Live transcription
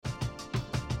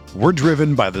We're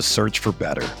driven by the search for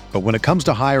better. But when it comes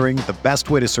to hiring, the best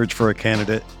way to search for a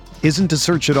candidate isn't to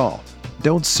search at all.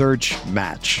 Don't search,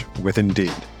 match with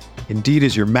Indeed. Indeed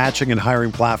is your matching and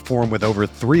hiring platform with over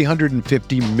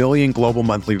 350 million global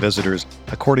monthly visitors,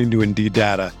 according to Indeed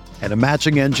data, and a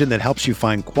matching engine that helps you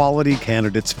find quality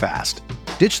candidates fast.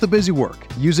 Ditch the busy work.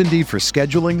 Use Indeed for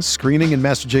scheduling, screening, and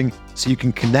messaging so you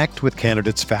can connect with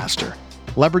candidates faster.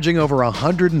 Leveraging over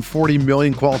 140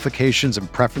 million qualifications and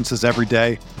preferences every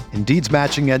day, Indeed's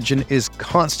matching engine is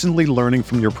constantly learning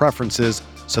from your preferences,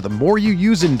 so the more you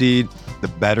use Indeed, the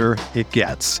better it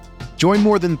gets. Join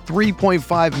more than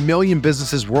 3.5 million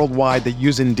businesses worldwide that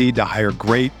use Indeed to hire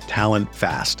great talent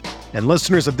fast. And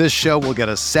listeners of this show will get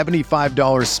a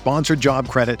 $75 sponsored job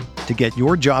credit to get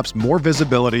your jobs more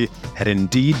visibility at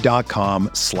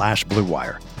Indeed.com/Blue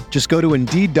Wire. Just go to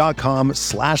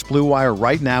Indeed.com/Blue Wire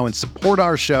right now and support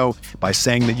our show by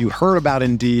saying that you heard about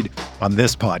Indeed on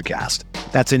this podcast.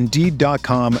 That's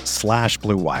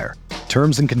Indeed.com/Blue Wire.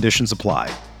 Terms and conditions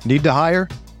apply. Need to hire?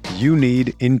 You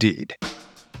need Indeed.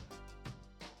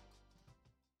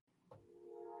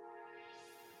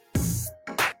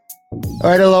 All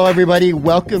right, hello, everybody.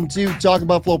 Welcome to Talk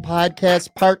Buffalo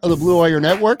Podcast, part of the Blue Wire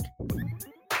Network.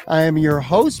 I am your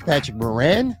host, Patrick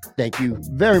Moran. Thank you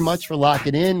very much for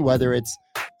locking in, whether it's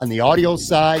on the audio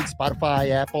side,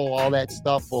 Spotify, Apple, all that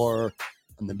stuff, or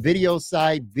on the video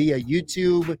side via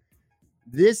YouTube.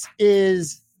 This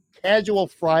is Casual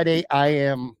Friday.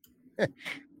 I'm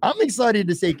excited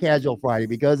to say Casual Friday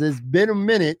because it's been a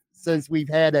minute since we've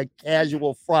had a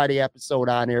Casual Friday episode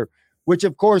on here, which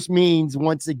of course means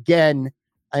once again,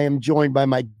 I am joined by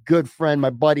my good friend,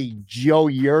 my buddy, Joe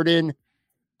Yerdon.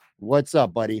 What's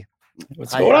up, buddy?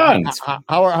 What's going on?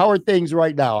 How are things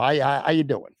right now? How you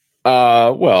doing?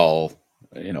 Well,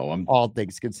 I'm all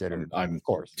things considered. I'm of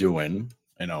course doing,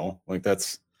 like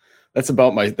that's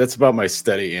about my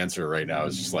steady answer right now.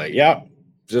 It's just like, yeah,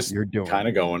 just you're doing kind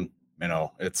of going,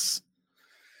 it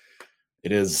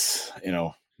is,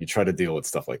 you try to deal with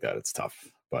stuff like that. It's tough,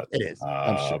 but it is.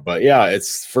 I'm sure. But yeah,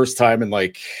 it's first time in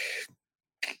like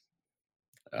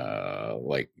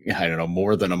I don't know,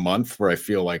 more than a month where I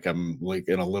feel like I'm like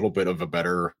in a little bit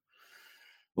better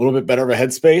of a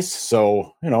headspace.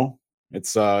 So,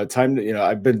 it's time to,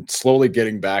 I've been slowly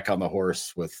getting back on the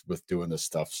horse with doing this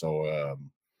stuff. So,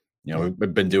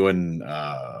 we've been doing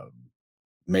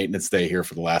maintenance day here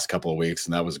for the last couple of weeks,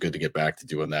 and that was good to get back to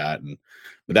doing that.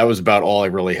 But that was about all I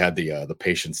really had the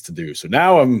patience to do. So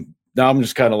now I'm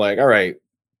just kind of like, all right,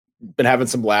 been having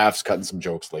some laughs, cutting some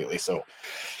jokes lately. So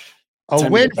a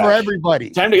win for everybody.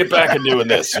 Time to get back and doing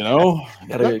this,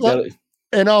 Gotta.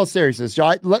 In all seriousness,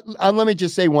 Joe, let me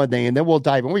just say one thing, and then we'll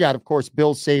dive in. We got, of course,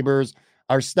 Bill Sabers,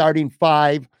 our starting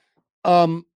five.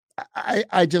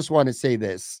 I just want to say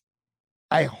this.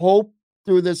 I hope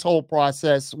through this whole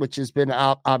process, which has been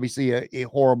obviously a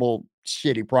horrible,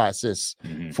 shitty process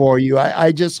for you,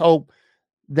 I just hope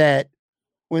that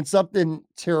when something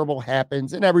terrible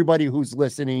happens, and everybody who's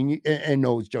listening and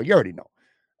knows, Joe, you already know,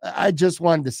 I just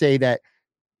wanted to say that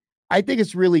I think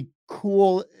it's really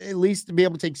cool, at least to be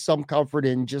able to take some comfort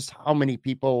in just how many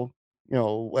people,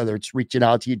 whether it's reaching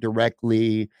out to you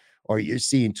directly or you're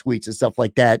seeing tweets and stuff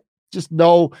like that, just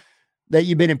know that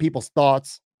you've been in people's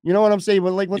thoughts. You know what I'm saying?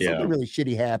 When something really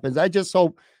shitty happens, I just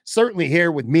hope, certainly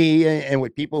here with me and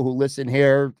with people who listen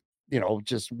here,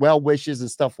 just well wishes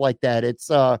and stuff like that. It's,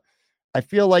 I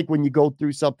feel like when you go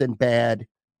through something bad,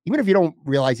 even if you don't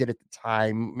realize it at the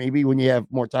time, maybe when you have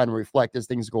more time to reflect as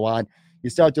things go on,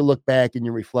 you start to look back and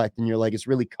you reflect and you're like, it's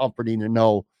really comforting to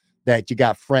know that you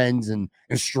got friends and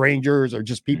strangers or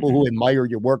just people who admire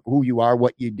your work, who you are,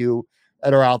 what you do,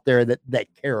 that are out there that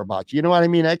care about you. You know what I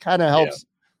mean? That kind of helps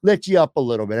lift you up a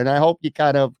little bit. And I hope you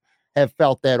kind of have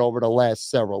felt that over the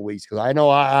last several weeks, because I know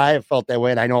I have felt that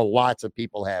way, and I know lots of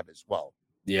people have as well.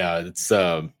 Yeah, it's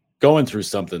going through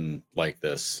something like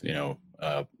this,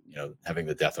 having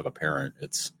the death of a parent,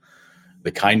 it's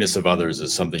the kindness of others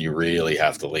is something you really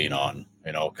have to lean on,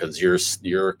 because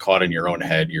you're caught in your own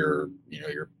head. You're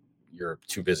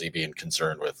too busy being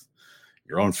concerned with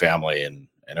your own family and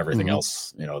everything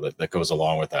else, that goes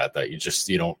along with that you just,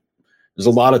 there's a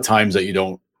lot of times that you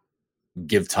don't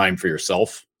give time for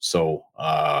yourself. So,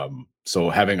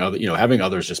 having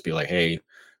others just be like, hey,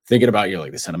 thinking about you,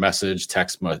 like they send a message,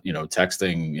 texting,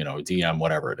 DM,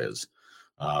 whatever it is.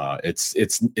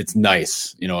 It's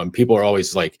nice, and people are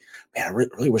always like, man, I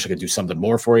really wish I could do something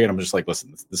more for you. And I'm just like,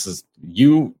 listen, this is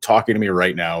you talking to me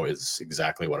right now is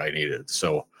exactly what I needed.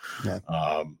 So,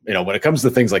 when it comes to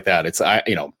things like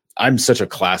that, I'm such a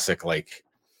classic, like,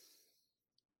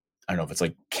 I don't know if it's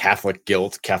like Catholic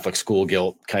guilt, Catholic school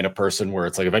guilt kind of person, where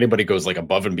it's like if anybody goes like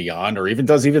above and beyond, or even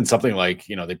does even something like,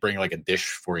 you know, they bring like a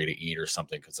dish for you to eat or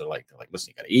something because they're like,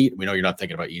 listen, you got to eat. We know you're not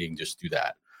thinking about eating, just do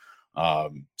that.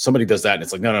 Somebody does that and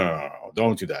it's like, no,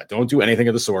 don't do that. Don't do anything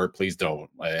of the sort. Please don't.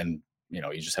 And you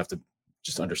know, you just have to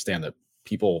just understand that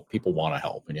people want to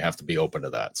help, and you have to be open to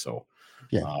that. So,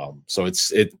 so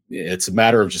it's a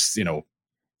matter of just, you know,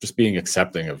 just being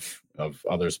accepting of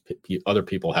other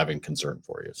people having concern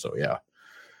for you. So yeah,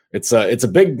 it's a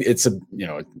you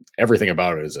know, everything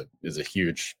about it is a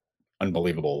huge,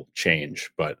 unbelievable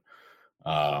change, but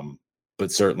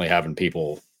certainly having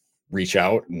people reach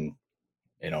out and,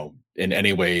 you know, in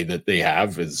any way that they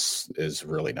have is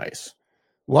really nice.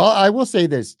 Well, I will say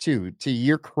this too, to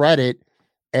your credit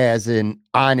as an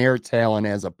on-air talent,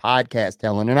 as a podcast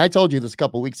talent, and I told you this a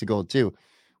couple of weeks ago too,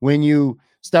 when you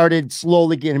started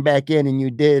slowly getting back in and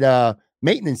you did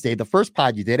maintenance day, the first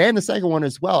pod you did, and the second one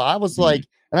as well. I was like,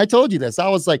 and I told you this, I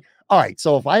was like, all right,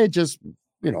 so if I had just,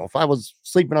 you know, if I was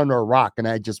sleeping under a rock and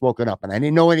I had just woken up and I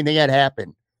didn't know anything had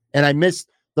happened and I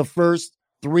missed the first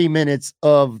 3 minutes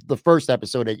of the first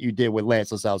episode that you did with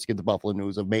Lance Lasowski, the Buffalo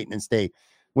News of maintenance day,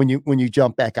 when you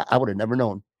jump back, I would have never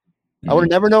known. I would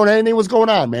have never known anything was going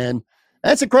on, man.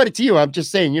 That's a credit to you. I'm just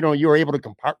saying, you know, you were able to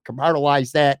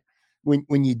compartmentalize that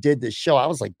when you did this show. I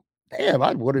was like, damn,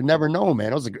 I would have never known,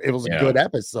 man. It was a good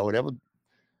episode.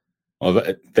 Well,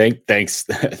 thanks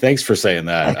for saying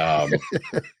that.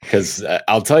 Because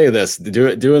I'll tell you this,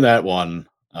 doing that one,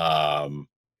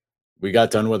 we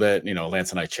got done with it. You know,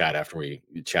 Lance and I chat for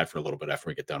a little bit after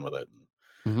we get done with it.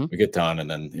 We get done, and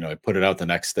then, you know, I put it out the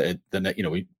next day. You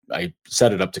know, I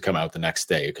set it up to come out the next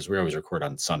day because we always record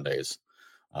on Sundays.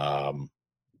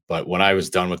 But when I was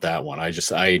done with that one,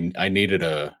 I needed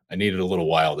a little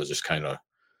while to just kind of,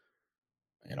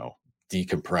 you know,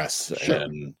 decompress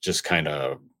and just kind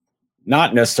of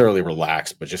not necessarily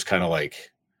relax, but just kind of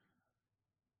like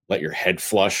let your head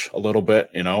flush a little bit,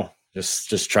 you know,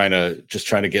 just trying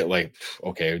to get like,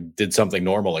 okay, did something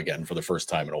normal again for the first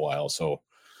time in a while. So,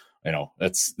 you know,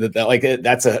 that's like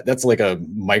a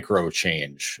micro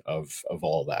change of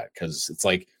all that. Cause it's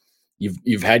like,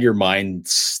 you've had your mind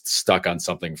stuck on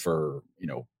something for, you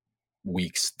know,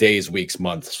 days, weeks,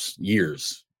 months,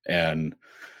 years. And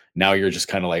now you're just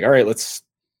kind of like, all right, let's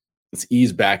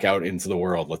ease back out into the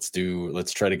world. Let's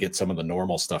try to get some of the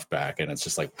normal stuff back. And it's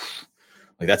just like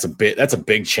that's a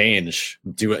big change.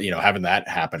 You know, having that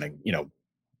happening, you know,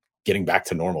 getting back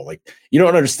to normal. Like, you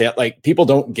don't understand, like people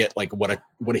don't get like what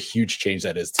a huge change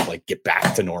that is to like get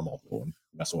back to normal. Oh, I'm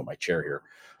messing with my chair here.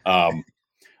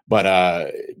 But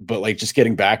like just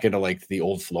getting back into like the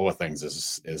old flow of things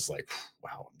is like,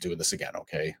 wow, I'm doing this again.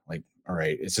 Okay. Like, all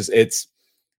right. It's just,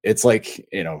 it's like,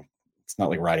 you know, it's not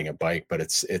like riding a bike, but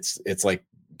it's like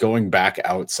going back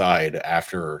outside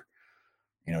after,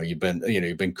 you know, you've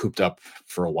been cooped up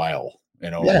for a while, you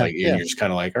know, you're just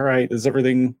kind of like, all right, is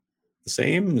everything the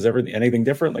same? Is anything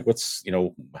different? Like what's, you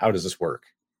know, how does this work?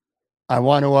 I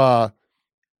want to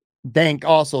thank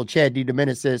also Chad D.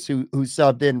 Dominicis who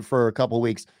subbed in for a couple of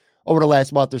weeks over the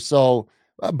last month or so.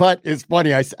 But it's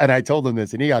funny. I told him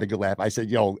this and he got a good laugh. I said,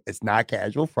 yo, it's not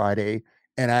Casual Friday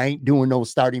and I ain't doing no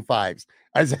starting fives.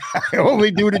 I said, I only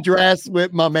do the drafts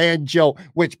with my man Joe,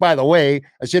 which by the way,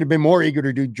 I should have been more eager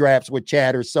to do drafts with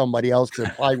Chad or somebody else because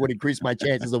it probably would increase my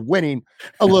chances of winning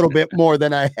a little bit more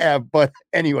than I have. But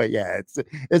anyway, yeah,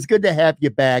 it's good to have you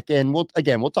back. And we'll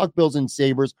talk Bills and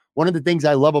Sabres. One of the things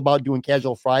I love about doing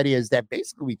Casual Friday is that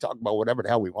basically we talk about whatever the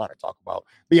hell we want to talk about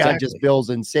beyond just Bills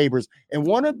and Sabres. And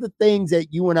one of the things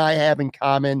that you and I have in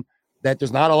common that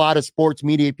there's not a lot of sports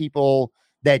media people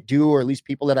that do, or at least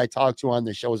people that I talk to on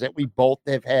the show, is that we both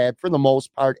have had, for the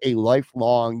most part, a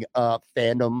lifelong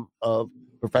fandom of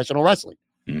professional wrestling.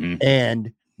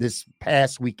 And this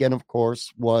past weekend, of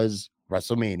course, was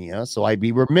WrestleMania. So I'd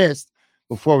be remiss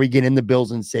before we get into Bills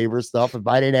and Sabres stuff if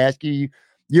I didn't ask you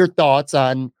your thoughts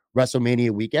on WrestleMania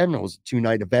weekend. It was a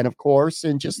 2-night event, of course,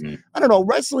 and just, I don't know,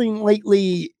 wrestling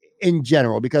lately in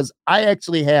general, because I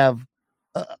actually have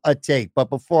a take, but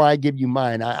before I give you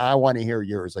mine, I want to hear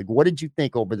yours. Like, what did you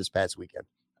think over this past weekend?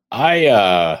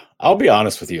 I'll be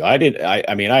honest with you. I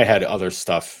mean, I had other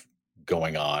stuff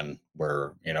going on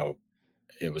where, you know,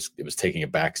 it was taking a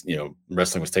back, you know,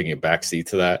 wrestling was taking a back seat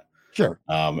to that. Sure.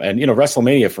 And you know,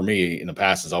 WrestleMania for me in the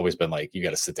past has always been like, you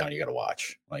got to sit down, you got to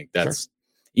watch. Like that's,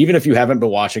 even if you haven't been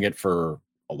watching it for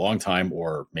a long time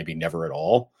or maybe never at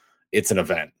all, it's an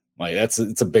event. Like it's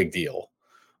a big deal.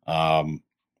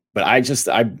 But I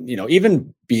you know,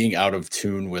 even being out of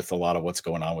tune with a lot of what's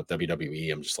going on with WWE,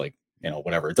 I'm just like, you know,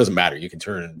 whatever. It doesn't matter. You can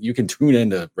tune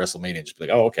into WrestleMania and just be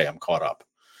like, oh, okay, I'm caught up.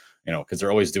 you know, because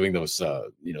they're always doing those,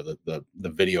 you know, the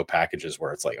video packages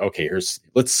where it's like, okay,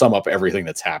 let's sum up everything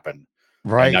that's happened.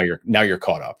 Right. And now you're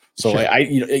caught up. So Sure. like,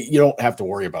 you don't have to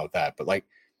worry about that. But like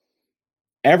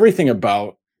everything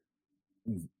about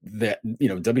that, you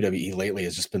know, WWE lately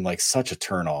has just been like such a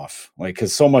turn off. Like,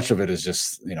 because so much of it is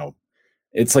just, you know,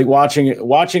 it's like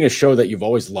watching a show that you've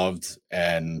always loved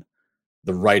and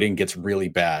the writing gets really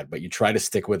bad, but you try to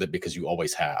stick with it because you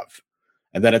always have.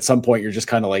 And then at some point you're just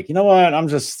kind of like, you know what, I'm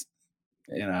just,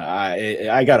 you know,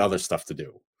 I got other stuff to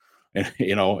do. And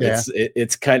you know,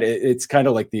 it's kind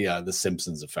of like the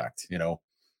Simpsons effect, you know.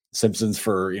 Simpsons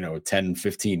for, you know, 10,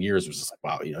 15 years was just like,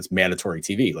 wow, you know, it's mandatory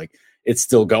TV. Like it's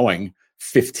still going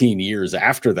 15 years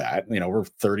after that. You know, we're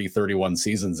 30, 31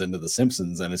 seasons into the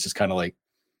Simpsons, and it's just kind of like,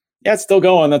 yeah, it's still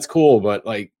going. That's cool. But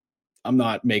like, I'm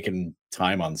not making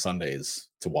time on Sundays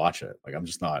to watch it. Like I'm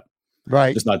just not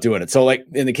doing it. So like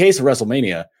in the case of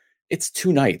WrestleMania, it's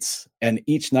 2 nights, and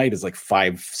each night is like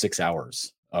 5-6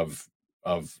 hours of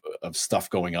stuff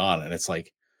going on. And it's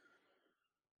like,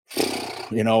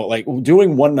 you know, like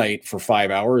doing one night for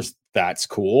 5 hours, that's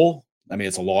cool. I mean,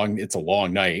 it's a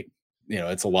long night, you know,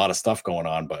 it's a lot of stuff going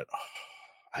on, but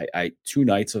I 2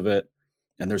 nights of it,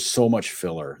 and there's so much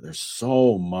filler. There's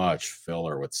so much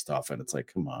filler with stuff, and it's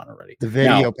like, come on already. The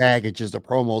video packages, the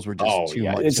promos were just too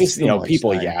much. It's just, you know,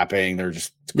 people yapping. They're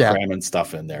just cramming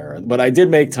stuff in there. But I did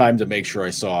make time to make sure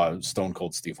I saw Stone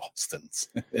Cold Steve Austin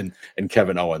and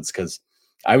Kevin Owens, because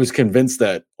I was convinced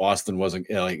that Austin wasn't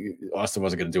going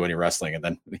to do any wrestling, and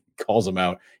then he calls him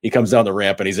out. He comes down the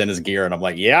ramp and he's in his gear, and I'm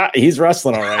like, yeah, he's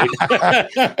wrestling all right.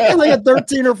 Like a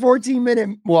 13 or 14 minute.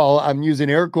 Well, I'm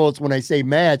using air quotes when I say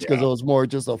match, because it was more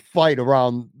just a fight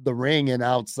around the ring and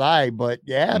outside. But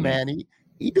man,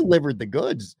 he delivered the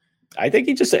goods. I think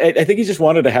he just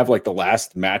wanted to have like the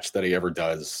last match that he ever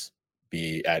does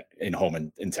be in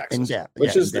home in Texas,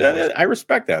 which is I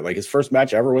respect that. Like his first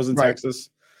match ever was in Texas.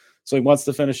 So he wants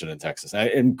to finish it in Texas.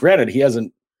 And granted, he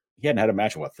hadn't had a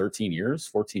match in 13 years,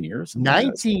 14 years,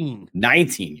 19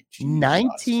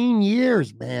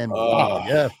 years, man. Wow.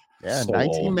 Yeah. So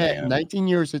 19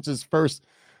 years since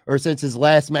his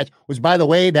last match, which, by the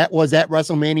way, that was at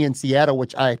WrestleMania in Seattle,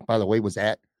 which I, by the way, was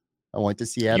at. I went to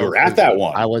Seattle. You were at that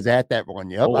one. I was at that one.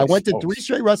 Yep. I went to 3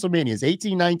 straight WrestleManias,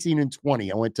 18, 19, and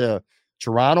 20. I went to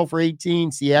Toronto for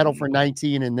 18, Seattle for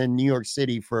 19, and then New York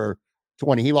City for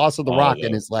 20. He lost to The Rock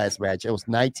in his last match. It was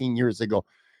 19 years ago.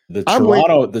 The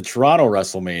Toronto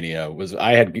WrestleMania was,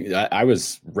 I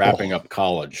was wrapping up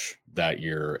college that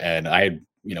year, and I had,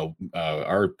 you know,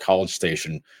 our college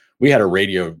station, we had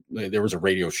there was a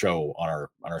radio show on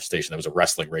our station that was a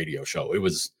wrestling radio show. It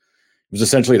was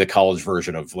essentially the college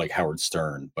version of like Howard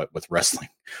Stern, but with wrestling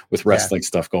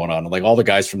stuff going on. And like all the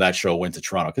guys from that show went to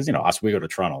Toronto, because, you know, us, we go to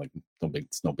Toronto, like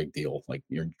it's no big deal. Like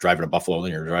you're driving to Buffalo,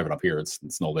 then you're driving up here. It's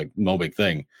no big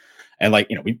thing. And like,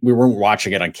 you know, we weren't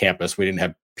watching it on campus. We didn't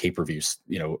have pay-per-views,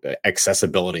 you know,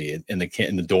 accessibility in the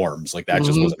dorms. Like that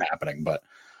just wasn't happening. But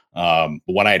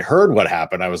when I had heard what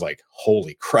happened, I was like,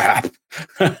 holy crap.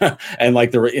 And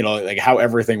like you know, like how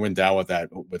everything went down with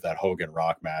that Hogan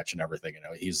Rock match and everything, you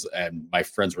know, and my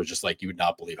friends were just like, you would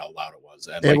not believe how loud it was.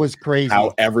 And it was crazy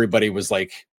how everybody was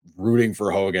like rooting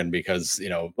for Hogan, because, you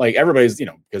know, like everybody's, you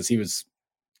know, because he was,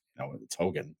 you know, it's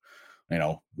Hogan, you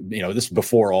know, this is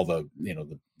before all the, you know,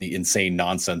 the insane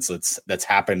nonsense that's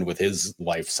happened with his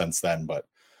life since then. But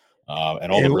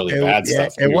and all the really bad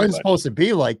stuff. It wasn't supposed to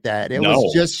be like that. It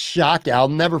was just shocking. I'll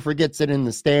never forget sitting in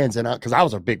the stands, and because I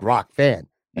was a big Rock fan,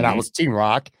 and I was Team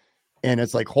Rock, and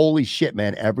it's like, holy shit,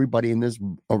 man! Everybody in this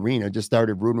arena just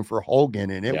started rooting for Hogan,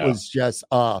 and it was just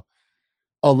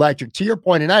electric. To your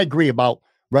point, and I agree about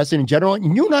wrestling in general.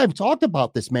 And you and I have talked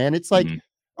about this, man. It's like,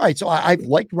 all right, so I've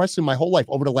liked wrestling my whole life.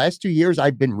 Over the last 2 years,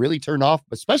 I've been really turned off,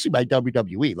 especially by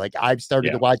WWE. Like I've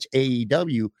started to watch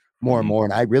AEW more and more,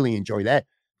 and I really enjoy that.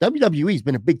 WWE has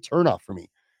been a big turnoff for me.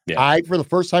 For the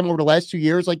first time over the last 2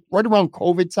 years, like right around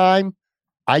COVID time,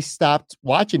 I stopped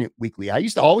watching it weekly. I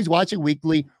used to always watch it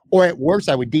weekly, or at worst,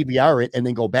 I would DVR it and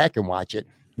then go back and watch it.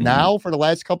 Now, for the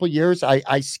last couple of years,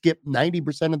 I skip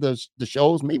 90% of the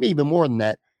shows, maybe even more than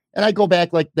that. And I go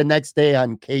back like the next day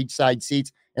on cage side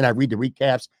seats, and I read the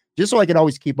recaps just so I can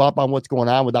always keep up on what's going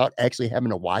on without actually having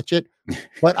to watch it.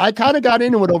 But I kind of got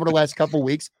into it over the last couple of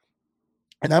weeks.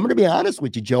 And I'm going to be honest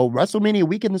with you, Joe, WrestleMania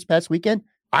weekend this past weekend,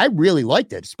 I really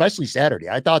liked it, especially Saturday.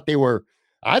 I thought it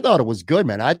was good,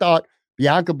 man. I thought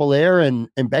Bianca Belair and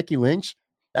Becky Lynch,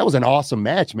 that was an awesome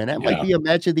match, man. That might be a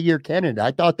match of the year candidate. I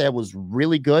thought that was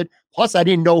really good. Plus, I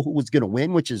didn't know who was going to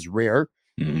win, which is rare.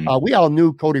 We all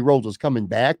knew Cody Rhodes was coming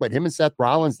back, but him and Seth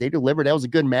Rollins, they delivered. That was a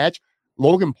good match.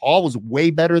 Logan Paul was way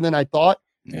better than I thought.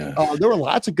 There were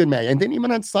lots of good matches. And then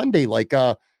even on Sunday, like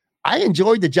I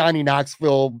enjoyed the Johnny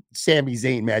Knoxville Sami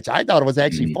Zayn match. I thought it was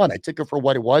actually fun. I took it for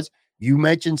what it was. You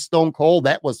mentioned Stone Cold.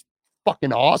 That was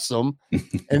fucking awesome.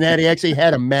 And that he actually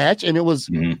had a match, and it was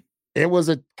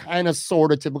a kind of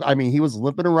sort of typical. I mean, he was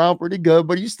limping around pretty good,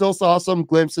 but you still saw some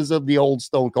glimpses of the old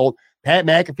Stone Cold. Pat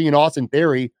McAfee and Austin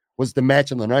Theory was the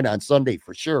match of the night on Sunday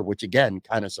for sure, which again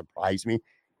kind of surprised me.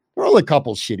 There were a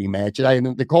couple shitty matches.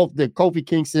 The Kofi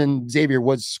Kingston Xavier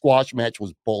Woods squash match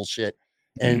was bullshit.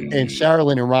 And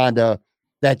Charlotte and Ronda,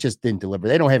 that just didn't deliver.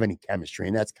 They don't have any chemistry,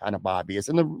 and that's kind of obvious.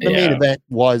 And the main event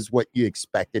was what you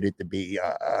expected it to be.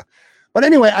 But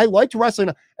anyway, I liked wrestling.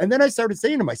 And then I started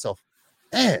saying to myself,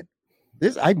 man,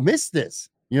 I missed this.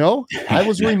 I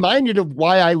was reminded of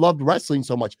why I loved wrestling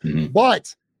so much.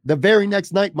 But the very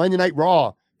next night, Monday Night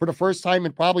Raw, for the first time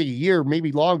in probably a year,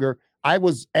 maybe longer, I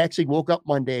was actually woke up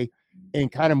Monday and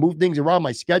kind of moved things around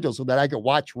my schedule so that I could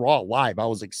watch Raw live. I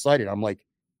was excited. I'm like,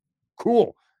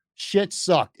 cool. Shit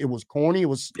sucked. It was corny. It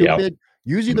was stupid.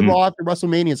 Usually the Raw after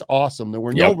WrestleMania is awesome. There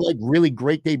were no like really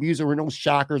great debuts. There were no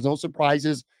shockers, no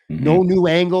surprises, no new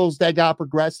angles that got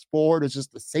progressed forward. It's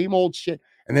just the same old shit.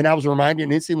 And then I was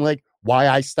reminded instantly like why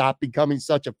I stopped becoming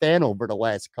such a fan over the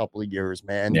last couple of years,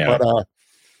 man. Yeah. But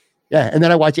and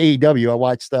then I watched AEW. I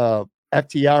watched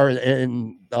FTR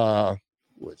and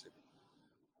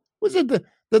was it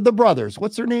the brothers?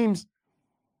 What's their names?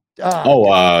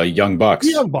 Young Bucks.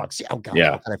 Young Bucks. Oh God,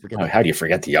 yeah. I forget how do you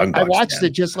forget the Young Bucks? I watched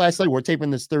it just last night. We're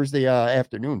taping this Thursday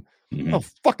afternoon. A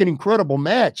fucking incredible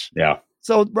match. Yeah.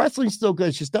 So wrestling's still good.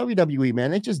 It's just WWE, man.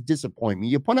 They just disappoint me.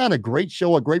 You put on a great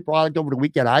show, a great product over the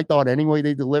weekend. I thought anyway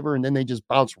they deliver, and then they just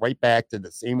bounce right back to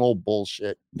the same old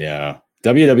bullshit. Yeah.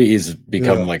 WWE's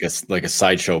become like a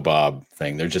sideshow Bob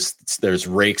thing. There's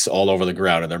rakes all over the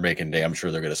ground, and they're making damn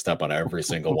sure they're going to step on every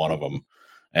single one of them.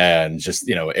 And just,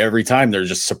 every time they're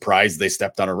just surprised they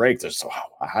stepped on a rake. They're so,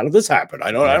 how did this happen?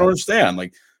 I don't understand.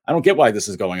 Like, I don't get why this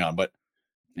is going on, but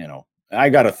I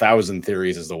got 1,000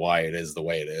 theories as to why it is the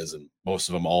way it is. And most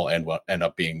of them all end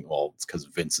up being, well, it's because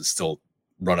Vince is still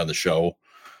running the show.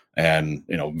 And,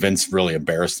 Vince really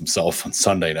embarrassed himself on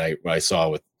Sunday night when I saw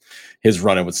with his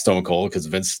run-in with Stone Cold, because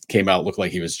Vince came out, looked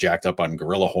like he was jacked up on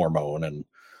gorilla hormone. And,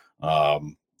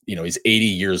 he's 80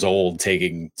 years old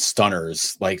taking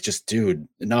stunners. Like, just, dude,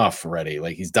 enough already.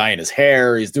 Like, he's dyeing his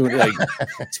hair. He's doing like,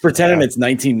 he's pretending it's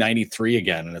 1993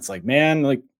 again. And it's like, man,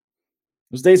 like,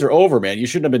 those days are over, man. You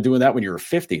shouldn't have been doing that when you were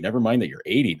 50. Never mind that you're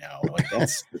 80 now. Like, I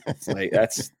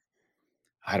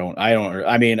don't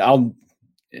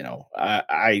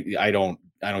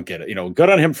get it. Good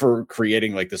on him for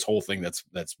creating like this whole thing that's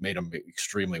made him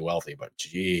extremely wealthy, but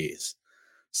geez,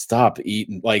 stop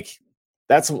eating. Like,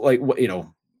 that's like,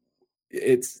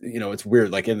 it's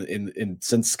weird. Like in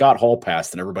since Scott Hall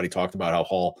passed and everybody talked about how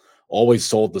Hall always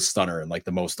sold the stunner in like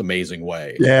the most amazing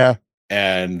way. Yeah.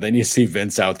 And then you see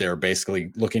Vince out there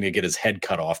basically looking to get his head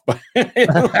cut off by Austin.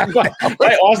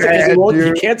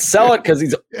 He can't sell it because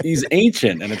he's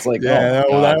ancient. And it's like,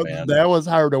 that was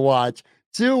hard to watch.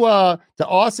 To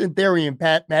Austin Theory and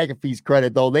Pat McAfee's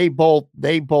credit, though, they both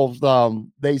they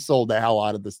sold the hell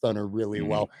out of the stunner really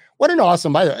well. What an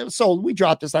awesome! So we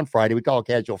dropped this on Friday. We call it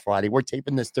Casual Friday. We're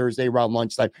taping this Thursday around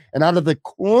lunchtime, and out of the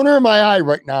corner of my eye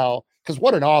right now, because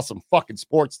what an awesome fucking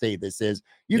sports day this is.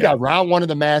 You got round one of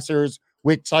the Masters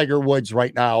with Tiger Woods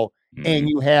right now, and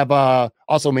you have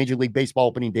also Major League Baseball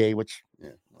opening day, which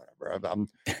whatever. I'm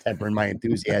tempering my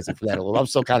enthusiasm for that a little. I'm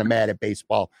still kind of mad at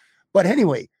baseball, but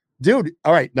anyway. Dude,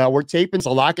 all right, now we're taping,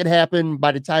 so a lot could happen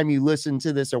by the time you listen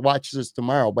to this or watch this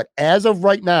tomorrow. But as of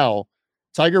right now,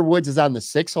 Tiger Woods is on the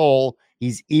 6th hole.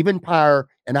 He's even par,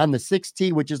 and on the 6th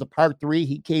tee, which is a par 3,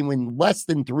 he came in less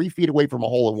than 3 feet away from a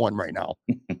hole-in-one right now.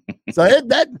 So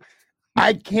that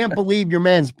I can't believe your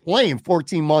man's playing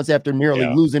 14 months after nearly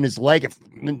losing his leg. If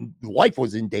life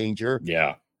was in danger.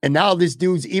 Yeah. And now this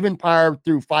dude's even par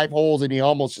through 5 holes, and he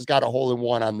almost just got a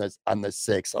hole-in-one on the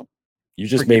 6th. So you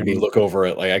just made me look over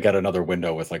it. Like, I got another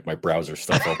window with like my browser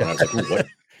stuff open. I was like, what?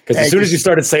 Because as soon as you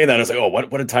started saying that, I was like, oh, what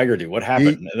did Tiger do? What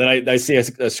happened? And then I see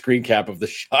a screen cap of the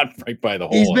shot right by the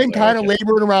hole. He's been kind of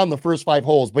laboring around the first 5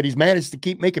 holes, but he's managed to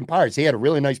keep making pars. He had a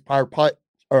really nice par putt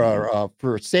for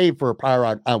a save for a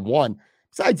par on one.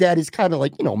 Besides that, he's kind of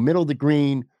like, middle of the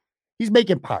green. He's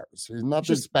making pars. There's nothing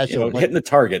just special. Hitting the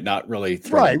target, not really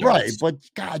throwing right. But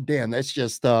goddamn, that's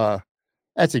just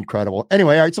that's incredible.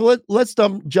 Anyway, all right. So let's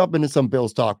jump into some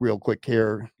Bills talk real quick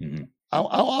here. I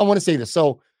want to say this.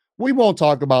 So we won't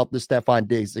talk about the Stephon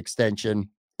Diggs extension.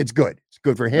 It's good. It's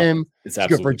good for him. It's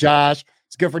good for Josh.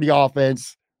 It's good for the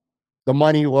offense. The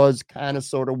money was kind of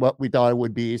sort of what we thought it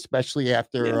would be, especially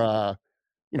after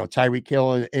Tyreek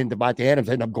Hill and Devontae Adams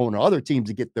ended up going to other teams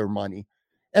to get their money.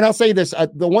 And I'll say this: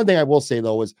 the one thing I will say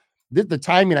though is the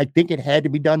timing, I think it had to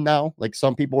be done now. Like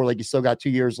some people were like, you still got 2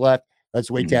 years left.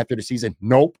 Let's wait till after the season.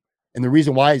 Nope. And the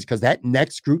reason why is because that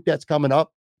next group that's coming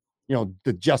up,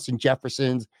 the Justin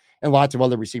Jeffersons and lots of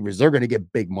other receivers, they're going to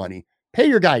get big money. Pay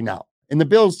your guy now. And the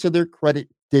Bills, to their credit,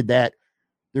 did that.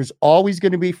 There's always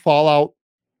going to be fallout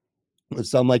when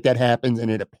something like that happens.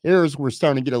 And it appears we're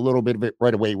starting to get a little bit of it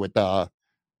right away with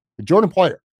Jordan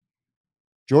Poyer.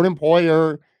 Jordan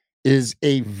Poyer is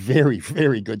a very,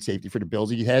 very good safety for the Bills.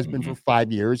 He has been for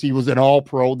 5 years. He was an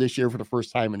all-pro this year for the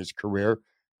first time in his career.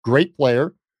 Great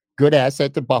player, good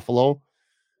asset to Buffalo.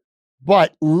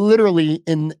 But literally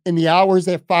in the hours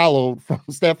that followed from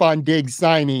Stephon Diggs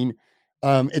signing,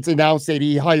 it's announced that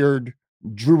he hired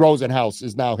Drew Rosenhaus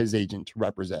is now his agent to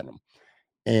represent him.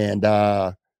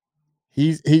 And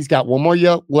he's got one more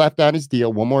year left on his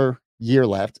deal, one more year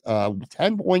left,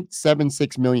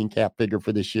 $10.76 million cap figure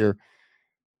for this year.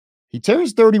 He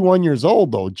turns 31 years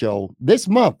old, though, Joe,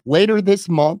 later this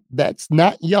month. That's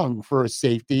not young for a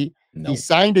safety. No. He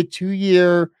signed a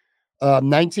 2-year,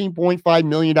 $19.5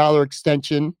 million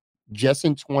extension just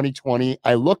in 2020.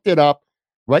 I looked it up.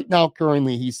 Right now,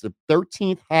 currently, he's the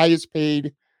 13th highest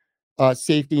paid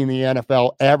safety in the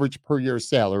NFL, average per year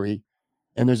salary.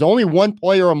 And there's only one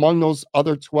player among those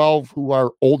other 12 who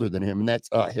are older than him, and that's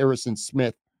Harrison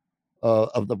Smith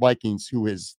of the Vikings, who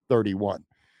is 31.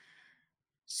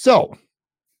 So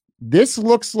this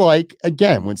looks like,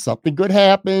 again, when something good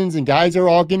happens and guys are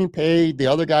all getting paid, the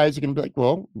other guys are going to be like,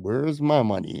 well, where's my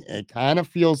money? It kind of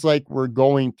feels like we're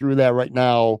going through that right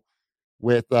now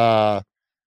with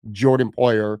Jordan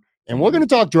Poyer. And we're going to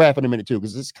talk draft in a minute, too,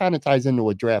 because this kind of ties into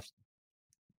a draft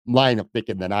lineup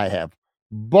picking that I have.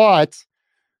 But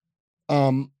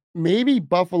maybe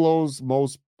Buffalo's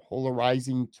most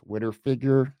polarizing Twitter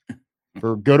figure,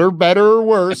 for good or better or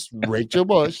worse, Rachel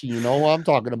Bush, you know who I'm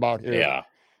talking about here. Yeah.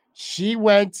 She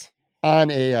went on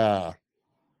a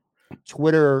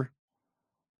Twitter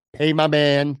pay my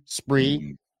man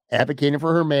spree, advocating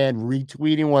for her man,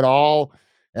 retweeting what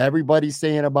everybody's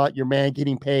saying about your man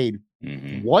getting paid.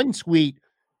 One tweet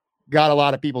got a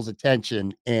lot of people's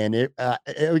attention, and it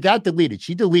got deleted.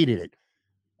 She deleted it.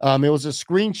 It was a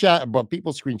screenshot, but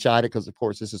people screenshot it because, of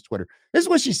course, this is Twitter. This is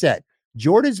what she said.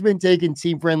 Jordan's been taking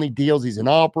team-friendly deals. He's an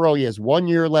all-pro. He has 1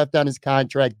 year left on his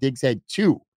contract. Diggs had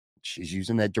 2. She's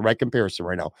using that direct comparison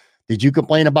right now. Did you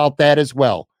complain about that as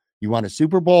well? You want a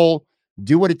Super Bowl?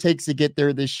 Do what it takes to get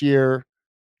there this year.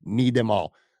 Need them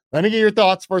all. Let me get your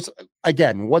thoughts first.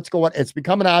 Again, what's going on? It's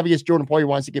becoming obvious Jordan Poyer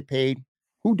wants to get paid.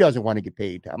 Who doesn't want to get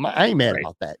paid? I ain't mad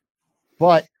about that.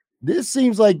 But this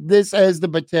seems like this has the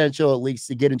potential, at least,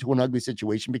 to get into an ugly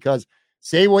situation, because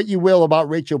say what you will about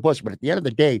Rachel Bush, but at the end of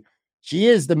the day, she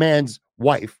is the man's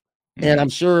wife. And I'm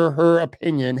sure her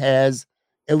opinion has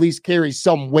at least carries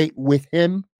some weight with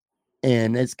him.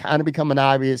 And it's kind of becoming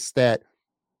obvious that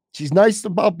she's nice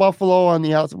about Buffalo on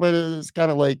the outside, but it's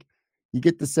kind of like you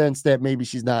get the sense that maybe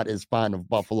she's not as fond of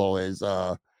Buffalo as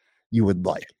you would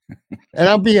like. And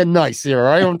I'm being nice here.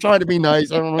 Right? I'm trying to be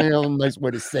nice. I don't really know a nice way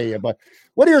to say it, but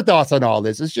what are your thoughts on all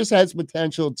this? It just has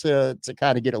potential to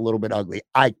kind of get a little bit ugly,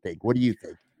 I think. What do you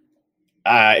think?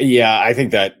 Yeah, I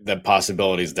think that the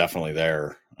possibility is definitely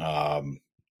there. I'm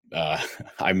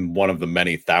one of the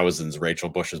many thousands Rachel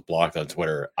Bush has blocked on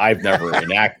Twitter. I've never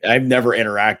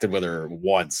interacted with her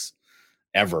once,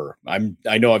 ever.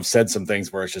 I know I've said some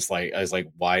things where it's just like, I was like,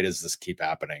 why does this keep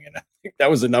happening? And I think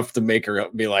that was enough to make her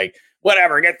be like,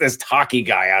 whatever, get this hockey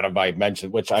guy out of my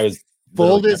mention, which I was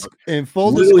full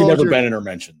disclosure, never been in her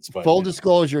mentions. But full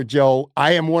disclosure, Joe,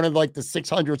 I am one of like the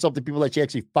 600 something people that she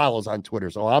actually follows on Twitter,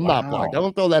 so I'm not blocked. I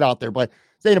don't throw that out there, but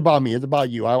it ain't about me. It's about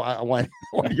you. I want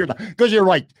you're not, because you're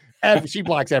right. She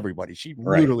blocks everybody. She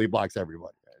literally blocks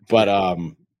everybody. But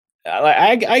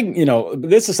I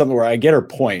this is something where I get her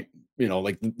point.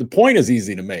 Like the point is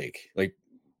easy to make. Like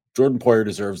Jordan Poyer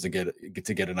deserves to get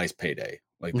a nice payday.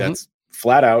 Like that's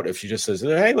flat out. If she just says,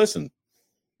 hey, listen,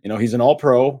 he's an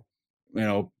all-pro.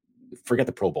 Forget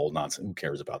the Pro Bowl nonsense. Who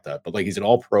cares about that? But like, he's an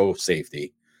all-pro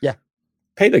safety. Yeah.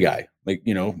 Pay the guy. Like,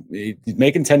 he's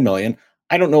making $10 million.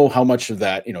 I don't know how much of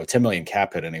that, $10 million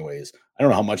cap hit anyways. I don't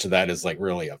know how much of that is like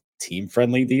really a team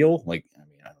friendly deal. Like, I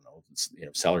mean, I don't know. It's,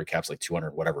 salary cap's like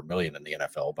 200 whatever million in the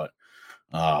NFL, but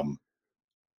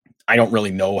I don't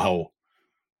really know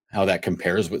how that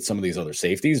compares with some of these other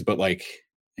safeties, but like,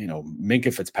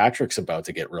 Minkah Fitzpatrick's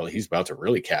he's about to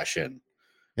really cash in.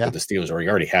 Yeah. With the Steelers, or he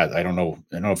already has. I don't know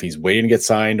if he's waiting to get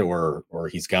signed or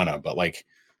he's gonna, but like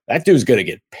that dude's gonna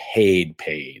get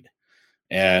paid.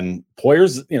 And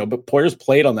Poyer's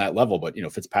played on that level, but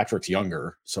Fitzpatrick's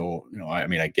younger, so I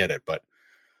mean I get it, but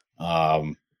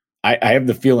I have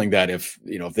the feeling that if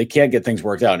they can't get things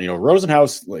worked out,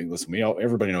 Rosenhaus, like, listen,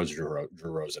 everybody knows Drew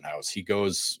Rosenhaus.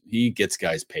 He gets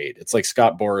guys paid. It's like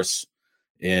Scott Boras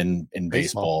in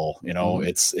baseball.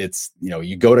 It's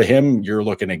you go to him, you're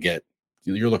looking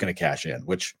to cash in,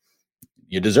 which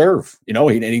you deserve,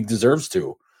 and he deserves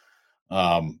to.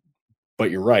 But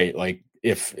you're right. Like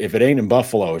if it ain't in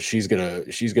Buffalo, she's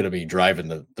gonna be driving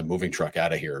the moving truck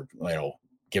out of here,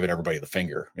 giving everybody the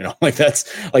finger, that's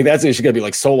it. She's gonna be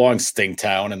like, so long,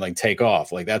 Stinktown, and like take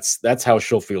off. Like that's how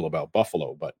she'll feel about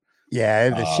Buffalo. But yeah,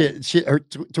 the her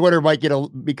Twitter might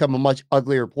become a much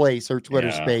uglier place. Her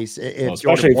Twitter space,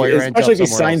 especially if he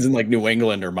signs in like New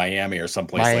England or Miami or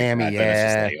someplace Miami, like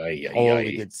that. Yeah,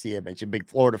 totally could see it. But you're a big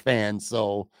Florida fan,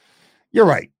 so you're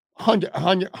right.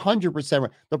 100%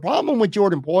 right. The problem with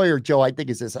Jordan Poyer, Joe, I think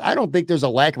is this. I don't think there's a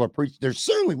lack of appreciation. There's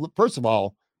certainly, first of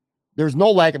all, there's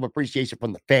no lack of appreciation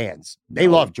from the fans. They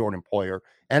love Jordan Poyer.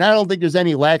 And I don't think there's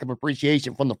any lack of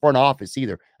appreciation from the front office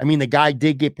either. I mean, the guy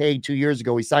did get paid 2 years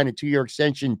ago. He signed a 2-year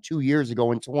extension 2 years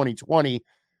ago in 2020.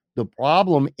 The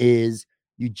problem is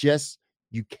you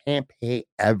can't pay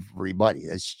everybody.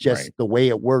 It's just the way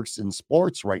it works in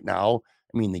sports right now.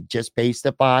 I mean, they just paid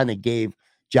Stephon. They gave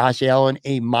Josh Allen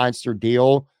a monster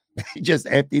deal. They just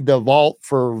emptied the vault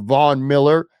for Von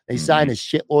Miller. They signed a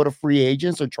shitload of free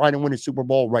agents. They're trying to win a Super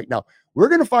Bowl right now. We're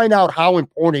going to find out how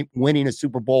important winning a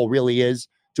Super Bowl really is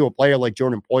to a player like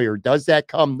Jordan Poyer. Does that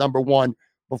come number one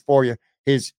before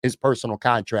his personal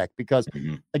contract? Because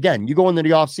again, you go into the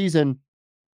offseason,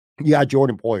 you got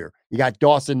Jordan Poyer, you got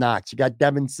Dawson Knox, you got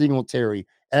Devin Singletary,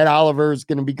 Ed Oliver is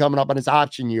going to be coming up on his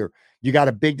option year. You got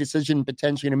a big decision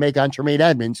potentially to make on Tremaine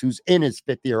Edmonds, who's in his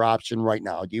 5th-year option right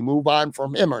now. Do you move on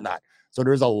from him or not? So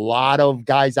there's a lot of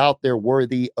guys out there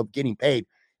worthy of getting paid.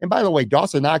 And by the way,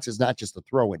 Dawson Knox is not just a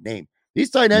throw-in name.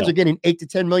 These tight ends are getting $8 to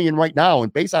 $10 million right now.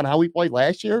 And based on how he played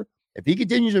last year, if he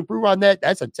continues to improve on that,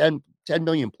 that's a $10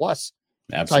 million plus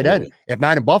tight end. If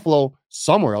not in Buffalo,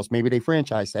 somewhere else, maybe they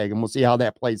franchise tag him. We'll see how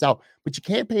that plays out. But you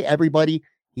can't pay everybody.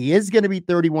 He is going to be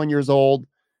 31 years old.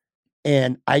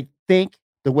 And I think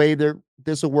the way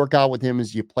this will work out with him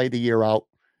is you play the year out.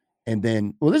 And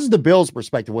then, this is the Bills'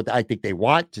 perspective. What I think they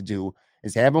want to do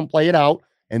is have him play it out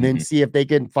and then see if they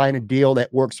can find a deal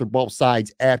that works for both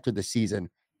sides after the season.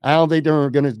 I don't think they're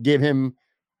going to give him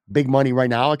big money right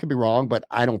now. I could be wrong, but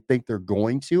I don't think they're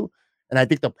going to. And I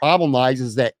think the problem lies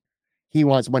is that he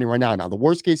wants money right now. Now, the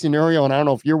worst case scenario, and I don't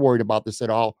know if you're worried about this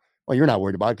at all. Well, you're not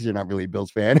worried about it because you're not really a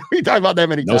Bills fan. We talk about that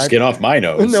many times. No skin off my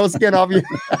nose. No skin off you.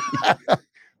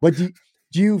 But do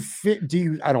you,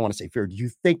 I don't want to say fear. Do you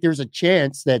think there's a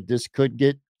chance that this could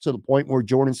get to the point where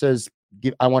Jordan says,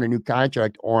 I want a new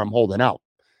contract or I'm holding out?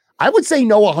 I would say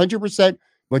no 100%,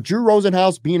 but Drew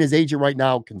Rosenhaus being his agent right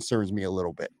now concerns me a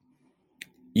little bit.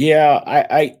 Yeah,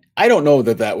 I don't know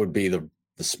that would be the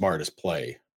smartest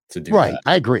play to do. Right, that.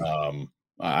 I agree.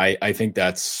 I think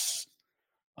that's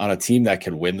on a team that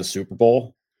can win the Super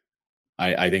Bowl.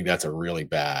 I think that's a really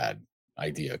bad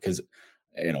idea because,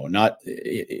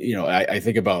 I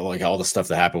think about like all the stuff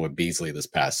that happened with Beasley this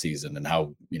past season and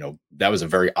how, that was a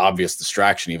very obvious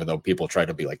distraction, even though people tried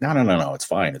to be like, no, it's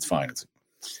fine.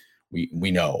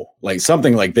 We know, like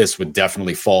something like this would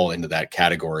definitely fall into that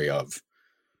category of,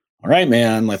 all right,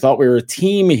 man, I thought we were a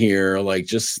team here. Like,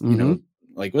 just,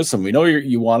 like, listen, we know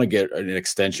you want to get an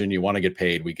extension. You want to get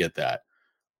paid. We get that.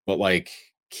 But like,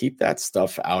 keep that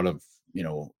stuff out of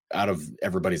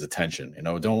everybody's attention.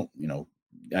 Don't,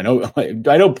 I know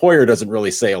Poyer doesn't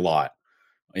really say a lot,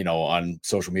 on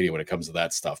social media when it comes to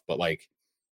that stuff, but like,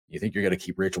 you think you're going to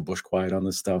keep Rachel Bush quiet on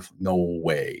this stuff? No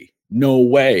way.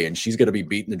 And she's going to be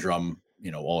beating the drum,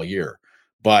 all year.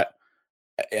 But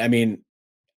I mean,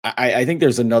 I think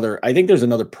there's another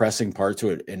pressing part to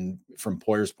it. And from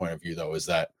Poyer's point of view, though, is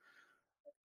that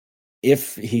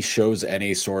if he shows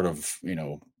any sort of,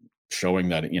 showing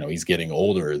that, he's getting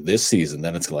older this season,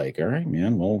 then it's like, all right,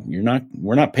 man, well,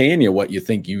 we're not paying you what you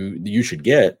think you should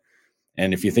get.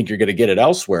 And if you think you're going to get it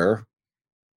elsewhere,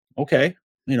 okay,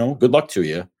 good luck to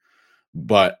you.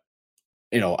 But,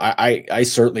 I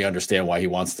certainly understand why he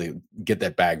wants to get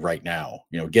that bag right now,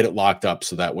 get it locked up.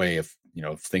 So that way, if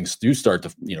things do start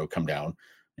to, come down,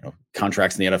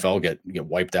 contracts in the NFL get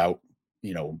wiped out,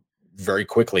 very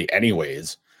quickly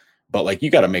anyways. But like, you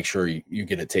got to make sure you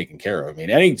get it taken care of. I mean,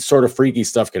 any sort of freaky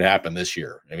stuff could happen this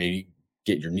year. I mean,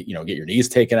 get your knees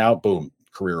taken out, boom,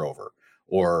 career over.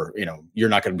 Or, you're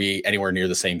not going to be anywhere near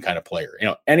the same kind of player.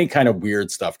 Any kind of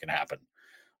weird stuff can happen.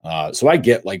 So I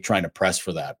get like trying to press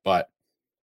for that, but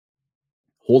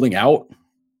holding out,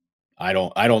 I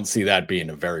don't see that being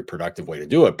a very productive way to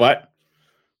do it. But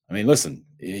I mean, listen,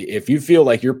 if you feel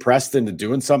like you're pressed into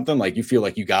doing something, like you feel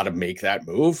like you got to make that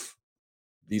move,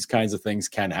 these kinds of things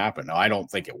can happen. Now, I don't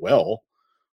think it will.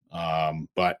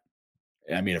 But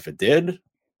I mean, if it did,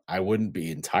 I wouldn't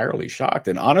be entirely shocked.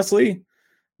 And honestly,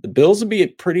 the Bills would be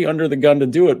pretty under the gun to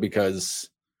do it because,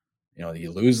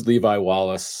 you lose Levi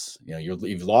Wallace,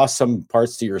 you've lost some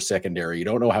parts to your secondary. You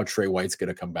don't know how Trey White's going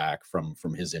to come back from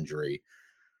his injury.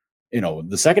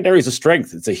 The secondary is a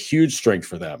strength. It's a huge strength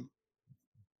for them,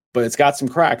 but it's got some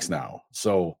cracks now.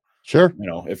 So sure,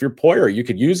 if you're Poyer, you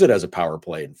could use it as a power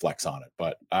play and flex on it,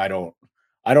 but I don't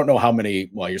know how many.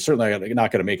 Well, you're certainly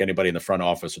not going to make anybody in the front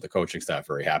office or the coaching staff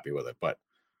very happy with it, but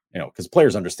because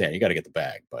players understand you got to get the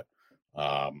bag. But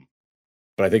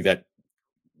I think that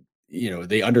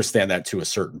they understand that to a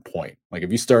certain point. Like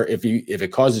if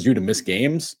it causes you to miss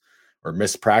games or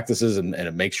miss practices and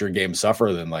it makes your game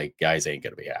suffer, then like guys ain't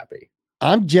going to be happy.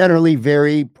 I'm generally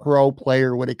very pro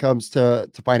player when it comes to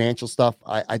financial stuff.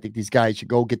 I think these guys should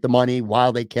go get the money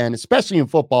while they can, especially in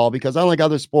football, because unlike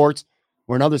other sports,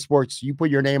 where in other sports, you put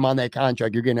your name on that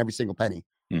contract, you're getting every single penny.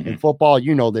 Mm-hmm. In football,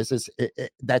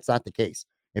 that's not the case.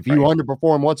 If you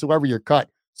underperform whatsoever, you're cut.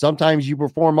 Sometimes you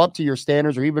perform up to your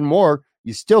standards or even more,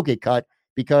 you still get cut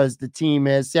because the team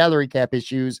has salary cap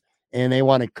issues and they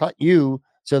want to cut you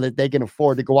so that they can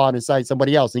afford to go out and sign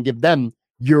somebody else and give them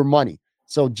your money.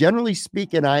 So generally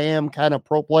speaking, I am kind of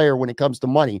pro player when it comes to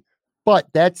money. But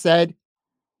that said,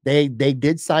 they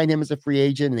did sign him as a free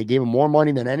agent and they gave him more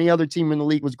money than any other team in the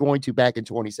league was going to back in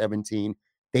 2017.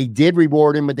 They did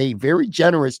reward him with a very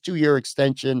generous 2-year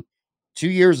extension 2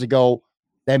 years ago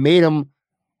that made him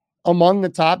among the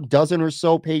top dozen or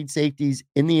so paid safeties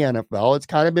in the NFL. It's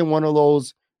kind of been one of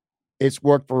those, it's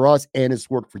worked for us and it's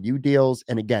worked for you deals.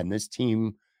 And again, this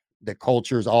team, the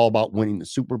culture is all about winning the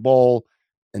Super Bowl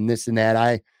and this and that.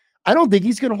 I don't think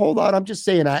he's going to hold out. I'm just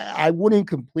saying I wouldn't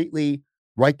completely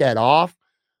write that off.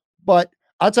 But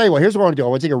I'll tell you what, here's what I want to do. I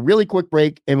want to take a really quick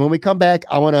break. And when we come back,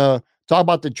 I want to talk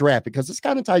about the draft because this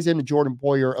kind of ties into Jordan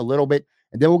Poyer a little bit.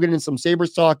 And then we'll get into some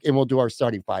Sabres talk and we'll do our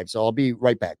starting five. So I'll be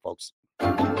right back, folks.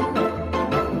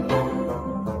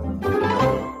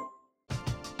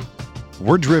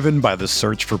 We're driven by the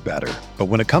search for better. But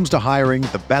when it comes to hiring,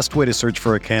 the best way to search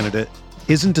for a candidate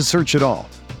isn't to search at all.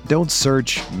 Don't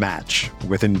search, match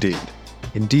with Indeed.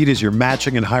 Indeed is your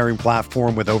matching and hiring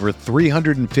platform with over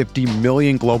 350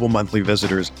 million global monthly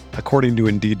visitors, according to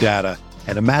Indeed data,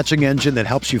 and a matching engine that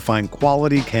helps you find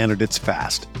quality candidates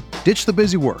fast. Ditch the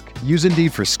busy work. Use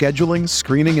Indeed for scheduling,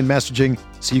 screening, and messaging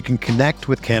so you can connect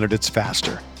with candidates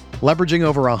faster. Leveraging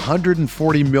over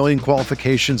 140 million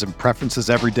qualifications and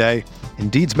preferences every day,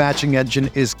 Indeed's matching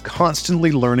engine is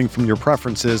constantly learning from your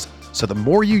preferences, so the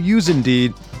more you use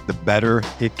Indeed, the better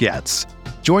it gets.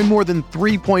 Join more than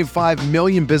 3.5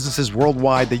 million businesses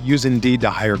worldwide that use Indeed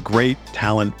to hire great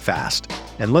talent fast.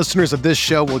 And listeners of this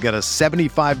show will get a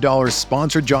 $75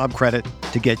 sponsored job credit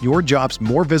to get your jobs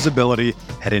more visibility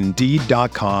at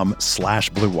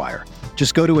Indeed.com/Blue Wire.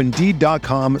 Just go to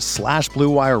Indeed.com/Blue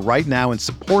Wire right now and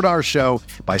support our show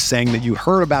by saying that you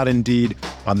heard about Indeed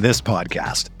on this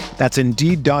podcast. That's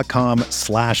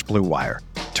Indeed.com/Blue Wire.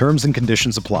 Terms and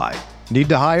conditions apply. Need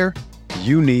to hire?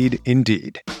 You need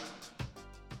Indeed.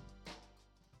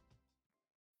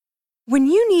 When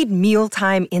you need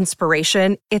mealtime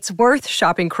inspiration, it's worth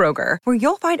shopping Kroger, where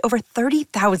you'll find over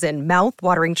 30,000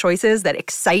 mouth-watering choices that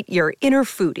excite your inner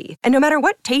foodie. And no matter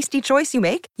what tasty choice you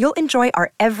make, you'll enjoy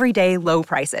our everyday low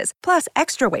prices, plus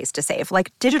extra ways to save,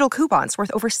 like digital coupons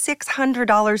worth over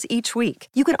 $600 each week.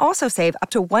 You can also save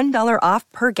up to $1 off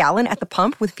per gallon at the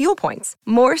pump with fuel points.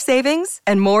 More savings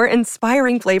and more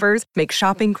inspiring flavors make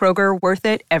shopping Kroger worth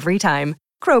it every time.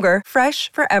 Kroger,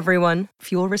 fresh for everyone.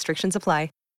 Fuel restrictions apply.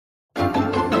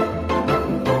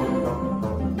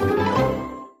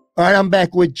 All right, I'm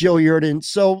back with Joe Yerdon.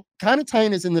 So kind of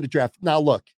tying this into the draft. Now,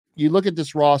 look, you look at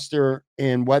this roster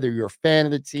and whether you're a fan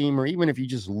of the team or even if you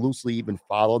just loosely even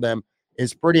follow them,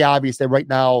 it's pretty obvious that right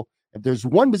now, if there's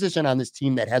one position on this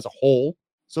team that has a hole,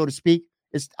 so to speak,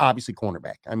 it's obviously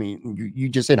cornerback. I mean, you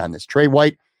just hit on this. Trey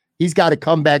White, he's got to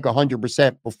come back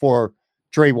 100% before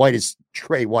Trey White is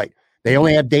Trey White. They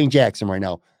only have Dane Jackson right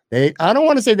now. I don't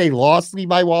want to say they lost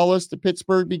Levi Wallace to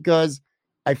Pittsburgh because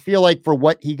I feel like for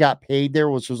what he got paid there,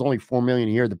 which was only $4 million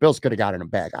a year, the Bills could have gotten him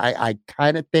back. I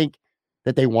kind of think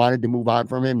that they wanted to move on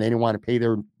from him. They didn't want to pay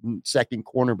their second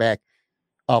cornerback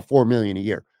 $4 million a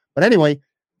year. But anyway,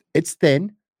 it's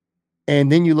thin.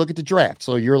 And then you look at the draft.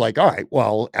 So you're like, all right,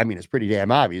 well, I mean, it's pretty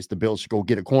damn obvious the Bills should go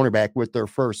get a cornerback with their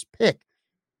first pick.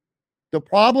 The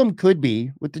problem could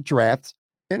be with the draft,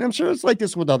 and I'm sure it's like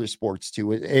this with other sports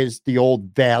too, is the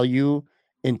old value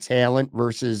in talent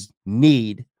versus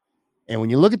need. And when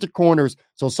you look at the corners,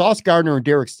 so Sauce Gardner and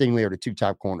Derek Stingley are the 2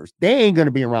 top corners. They ain't going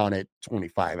to be around at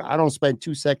 25. I don't spend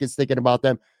 2 seconds thinking about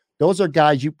them. Those are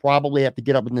guys you probably have to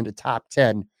get up into the top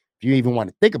 10 if you even want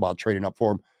to think about trading up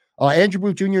for them. Andrew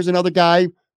Booth Jr. is another guy,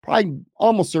 probably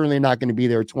almost certainly not going to be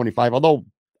there at 25, although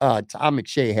Tom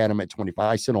McShay had him at 25.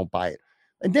 I still don't buy it.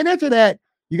 And then after that,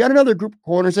 you got another group of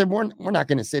corners, and we're not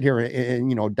going to sit here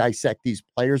and dissect these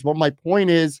players. But my point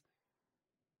is,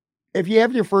 if you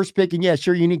have your first pick, and yeah,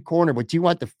 sure, you need corner, but do you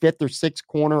want the 5th or 6th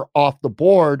corner off the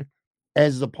board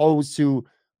as opposed to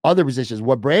other positions?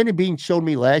 What Brandon Beane showed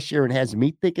me last year and has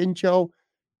me thinking, Joe,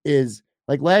 is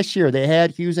like last year they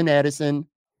had Hughes and Addison.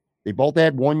 They both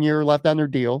had 1 year left on their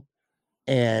deal,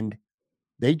 and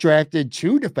they drafted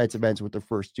 2 defensive ends with their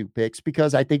first 2 picks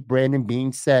because I think Brandon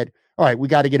Beane said, all right, we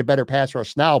got to get a better pass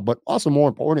rush now, but also more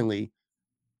importantly,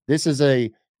 this is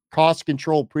a cost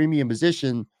control premium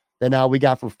position that now we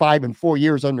got for 5 and 4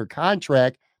 years under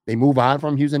contract. They move on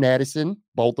from Hughes and Addison,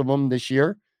 both of them this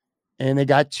year. And they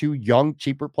got 2 young,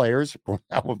 cheaper players.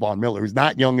 Not with Von Miller, who's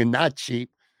not young and not cheap.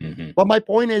 Mm-hmm. But my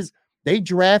point is, they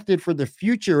drafted for the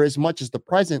future as much as the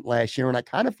present last year. And I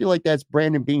kind of feel like that's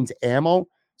Brandon Beane's ammo.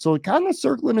 So it kind of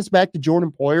circling us back to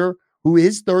Jordan Poyer, who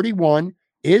is 31,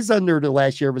 is under the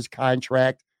last year of his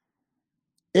contract.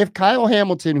 If Kyle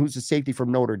Hamilton, who's a safety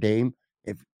from Notre Dame,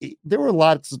 there were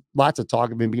lots of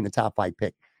talk of him being a top 5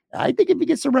 pick. I think if he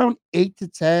gets around 8 to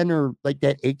 10 or like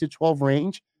that 8 to 12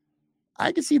 range,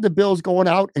 I can see the Bills going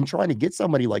out and trying to get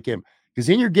somebody like him, because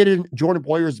then you're getting Jordan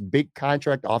Poyer's big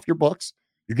contract off your books.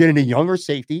 You're getting a younger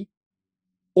safety,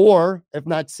 or if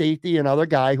not safety, another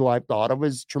guy who I've thought of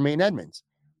is Tremaine Edmonds,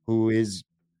 who is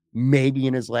maybe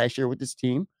in his last year with this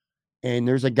team. And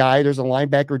there's a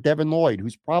linebacker, Devin Lloyd,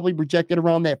 who's probably projected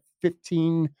around that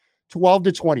 12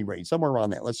 to 20 range, somewhere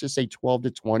around that. Let's just say 12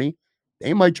 to 20.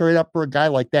 They might trade up for a guy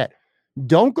like that.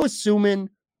 Don't go assuming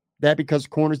that because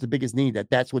corner's the biggest need,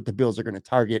 that's what the Bills are going to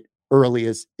target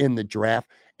earliest in the draft.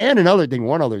 And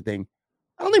one other thing,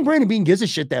 I don't think Brandon Beane gives a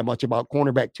shit that much about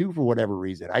cornerback 2 for whatever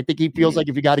reason. I think he feels like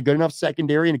if you got a good enough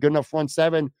secondary and a good enough front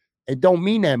 7, it don't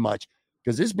mean that much,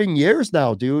 because it's been years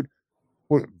now, dude.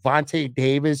 Vontae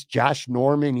Davis, Josh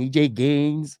Norman, EJ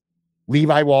Gaines,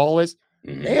 Levi Wallace.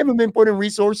 They haven't been putting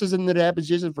resources into that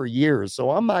position for years.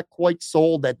 So I'm not quite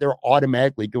sold that they're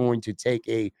automatically going to take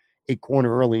a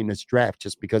corner early in this draft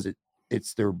just because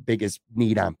it's their biggest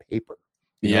need on paper.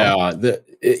 Yeah.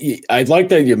 I'd like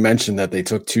that you mentioned that they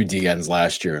took 2 DNs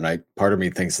last year. And part of me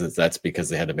thinks that that's because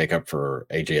they had to make up for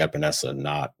AJ Epinesa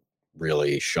not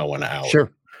really showing out.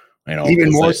 Sure.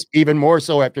 Even more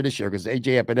so after this year, because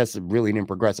AJ Epinesa really didn't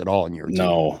progress at all in year 2.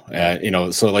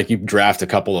 No, so like you draft a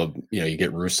couple of, you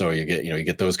get Russo, you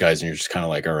get those guys, and you're just kind of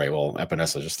like, all right, well,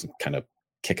 Epinesa just kind of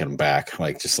kicking them back,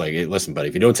 like just like, hey, listen, buddy,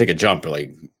 if you don't take a jump,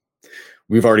 like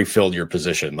we've already filled your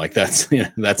position, like that's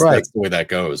right. That's the way that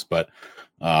goes. But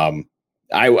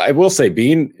I will say,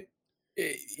 Beane,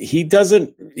 he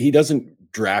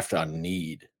doesn't draft on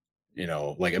need,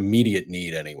 like immediate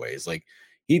need, anyways. Like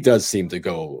he does seem to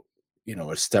go,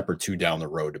 a step or 2 down the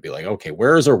road to be like, okay,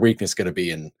 where is our weakness going to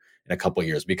be in a couple of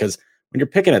years? Because when you're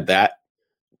picking at that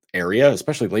area,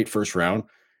 especially late first round,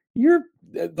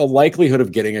 the likelihood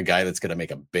of getting a guy that's going to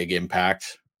make a big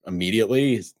impact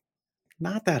immediately is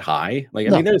not that high.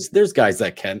 Like, I mean, there's guys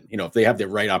that can, if they have the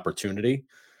right opportunity,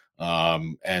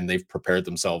 and they've prepared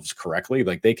themselves correctly,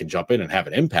 like they can jump in and have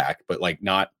an impact, but like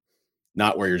not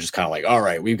where you're just kind of like, all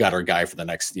right, we've got our guy for the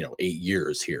next, 8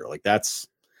 years here. Like that's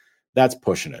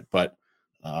pushing it. But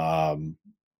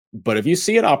if you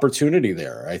see an opportunity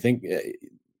there, I think,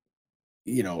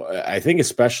 I think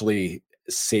especially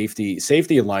safety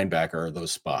and linebacker are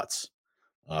those spots.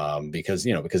 Because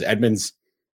Edmonds,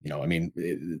 I mean,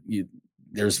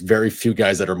 there's very few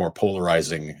guys that are more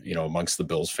polarizing, amongst the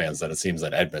Bills fans than it seems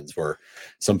that Edmonds, where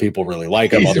some people really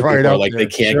like him. Other people are like, they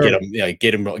can't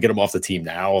get him off the team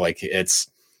now. Like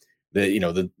it's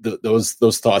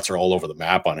those thoughts are all over the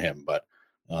map on him.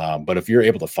 But if you're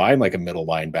able to find like a middle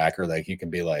linebacker, like you can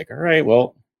be like, all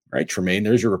right, Tremaine,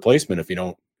 there's your replacement. If you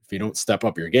don't step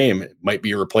up your game, it might be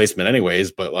your replacement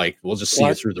anyways, but like, we'll just see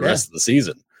it through the rest of the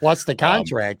season. What's the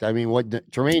contract? I mean,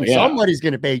 Tremaine, somebody's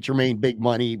going to pay Tremaine big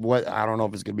money. I don't know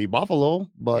if it's going to be Buffalo,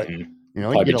 but you get a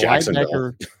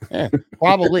linebacker. Yeah,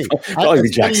 probably. It's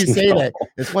funny you say that.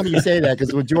 It's funny you say that,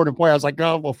 because with Jordan Poyer, I was like,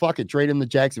 oh, well, fuck it. Trade him to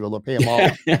Jacksonville. They'll pay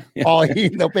him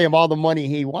they'll pay him all the money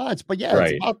he wants. But yeah,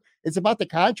 it's about the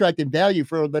contract and value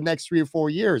for the next 3 or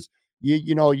 4 years.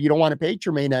 You don't want to pay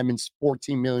Tremaine Edmonds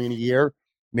 $14 million a year.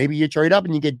 Maybe you trade up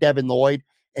and you get Devin Lloyd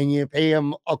and you pay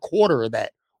him a quarter of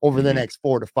that over the next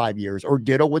 4 to 5 years, or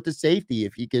ditto with the safety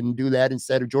if he can do that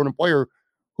instead of Jordan Poyer,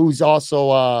 who's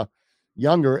also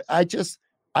younger.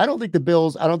 I don't think the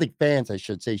Bills, I don't think fans, I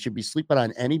should say, should be sleeping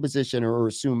on any position or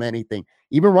assume anything.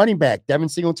 Even running back, Devin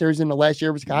Singletary's in the last year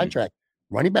of his contract.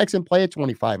 Running backs in play at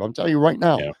 25. I'm telling you right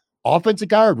now. Yeah. Offensive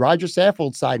guard, Roger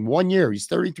Saffold signed 1 year. He's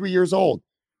 33 years old.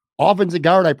 Offensive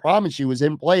guard, I promise you, is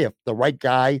in play if the right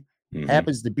guy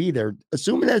happens to be there.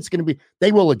 Assuming that it's going to be,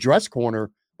 they will address corner,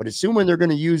 but assuming they're going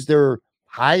to use their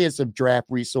highest of draft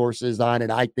resources on it,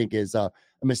 I think is a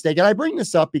mistake. And I bring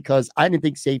this up because I didn't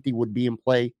think safety would be in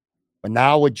play. But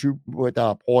now with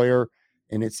Poyer,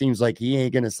 and it seems like he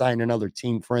ain't going to sign another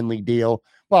team-friendly deal.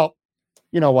 Well,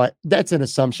 you know what? That's an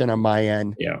assumption on my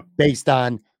end, based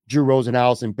on Drew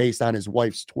Rosenhaus and based on his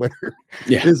wife's Twitter,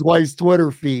 his wife's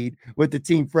Twitter feed with the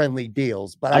team-friendly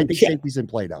deals. But I think safety's in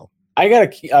play now. I got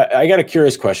a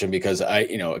curious question because I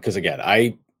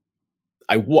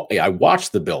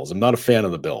watch the Bills. I'm not a fan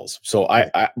of the Bills, so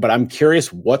but I'm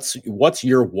curious. What's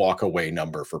your walk away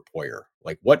number for Poyer?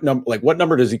 Like what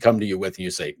number does he come to you with? And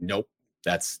you say, nope,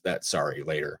 that's sorry,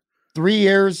 later. 3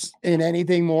 years in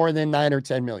anything more than 9 or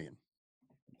 10 million.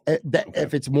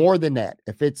 If it's more than that,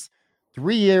 if it's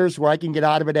 3 years where I can get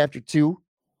out of it after 2,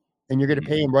 and you're going to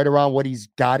pay him right around what he's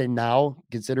gotten now,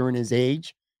 considering his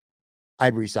age,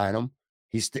 I'd resign him.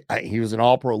 He was an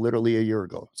All-Pro literally a year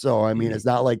ago. So I mean, it's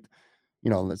not like,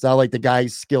 it's not like the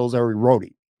guy's skills are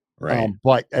eroding. Right.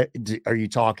 But are you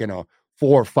talking a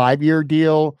 4 or 5 year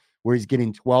deal where he's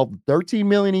getting 12, 13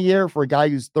 million a year for a guy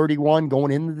who's 31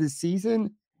 going into the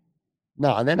season?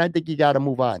 No, and then I think you got to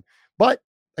move on. But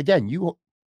again,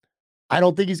 I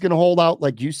don't think he's going to hold out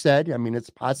like you said. I mean, it's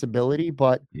a possibility,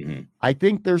 but I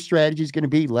think their strategy is going to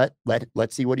be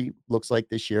let's see what he looks like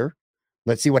this year.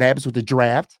 Let's see what happens with the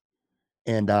draft,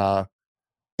 and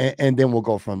then we'll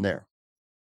go from there.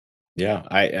 Yeah,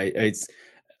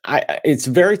 it's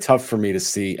very tough for me to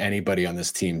see anybody on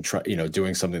this team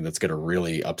doing something that's going to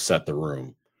really upset the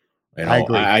room. I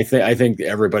agree. I think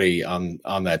everybody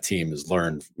on that team has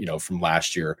learned, from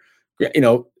last year.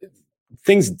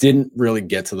 Things didn't really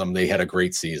get to them. They had a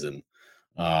great season,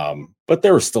 but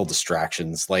there were still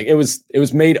distractions. Like it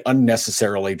was made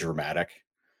unnecessarily dramatic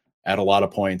at a lot of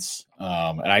points,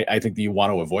 and I think that you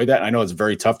want to avoid that. I know it's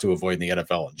very tough to avoid in the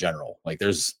NFL in general. Like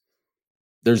there's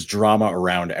drama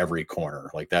around every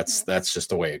corner. Like that's just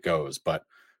the way it goes. But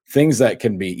things that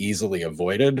can be easily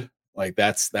avoided, like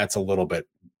that's a little bit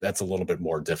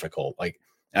more difficult. Like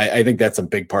I think that's a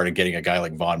big part of getting a guy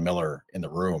like Von Miller in the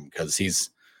room, because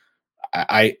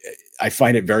I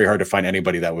find it very hard to find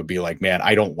anybody that would be like, man,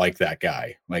 I don't like that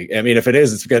guy. Like, I mean, if it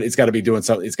is, it's got to be doing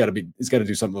something. It's got to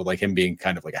do something with like him being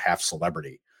kind of like a half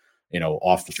celebrity,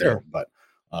 off the field.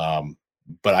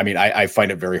 But I mean, I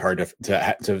find it very hard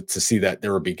to see that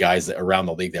there would be guys that around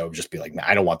the league that would just be like, man,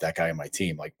 I don't want that guy on my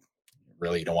team. Like,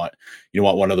 really, you don't want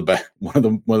one of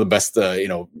the best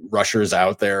rushers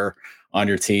out there on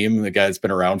your team. The guy that's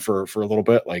been around for a little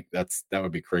bit. Like that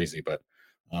would be crazy. But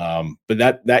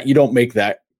that you don't make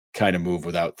that kind of move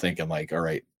without thinking like, all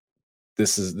right,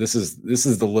 this is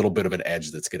the little bit of an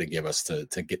edge that's going to give us to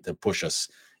get to push us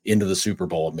into the Super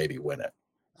Bowl and maybe win it.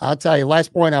 I'll tell you,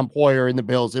 last point on Poyer and the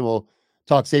Bills, and we'll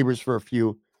talk Sabres for a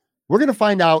few. We're going to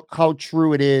find out how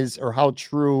true it is, or how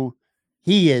true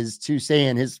he is to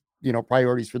saying his,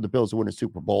 priorities for the Bills to win a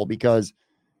Super Bowl, because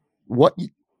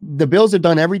the Bills have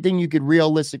done everything you could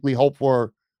realistically hope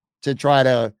for to try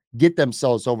to get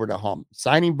themselves over the hump.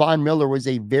 Signing Von Miller was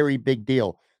a very big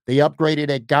deal. They upgraded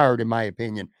at guard, in my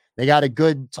opinion. They got a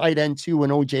good tight end too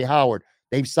in O.J. Howard.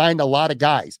 They've signed a lot of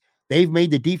guys. They've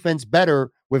made the defense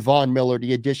better with Von Miller,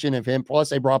 the addition of him. Plus,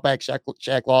 they brought back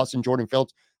Shaq Lawson, Jordan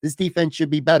Phillips. This defense should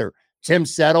be better. Tim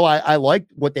Settle, I like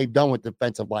what they've done with the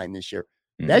defensive line this year.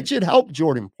 That should help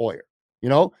Jordan Poyer,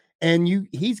 and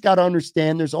he's got to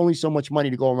understand there's only so much money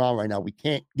to go around right now. We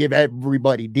can't give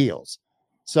everybody deals.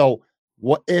 So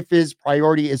what if his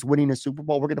priority is winning a Super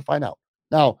Bowl? We're going to find out.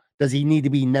 Now, does he need to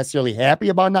be necessarily happy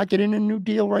about not getting a new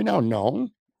deal right now? No.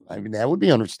 I mean, that would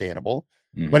be understandable.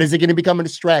 But is it going to become a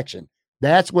distraction?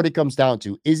 That's what it comes down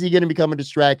to. Is he going to become a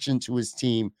distraction to his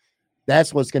team?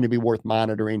 That's what's going to be worth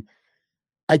monitoring.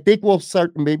 I think we'll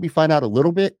start to maybe find out a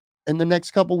little bit in the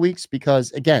next couple of weeks,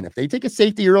 because, again, if they take a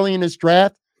safety early in this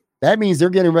draft, that means they're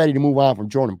getting ready to move on from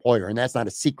Jordan Poyer, and that's not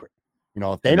a secret.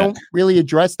 If they don't really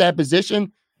address that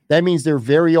position, that means they're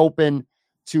very open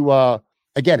to,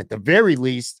 again, at the very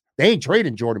least, they ain't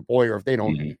trading Jordan Poyer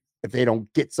if they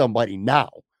don't get somebody now.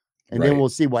 And then we'll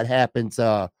see what happens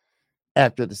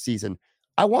after the season.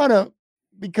 I want to,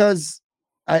 because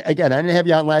I didn't have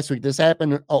you on last week. This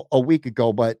happened a week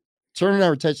ago, but turning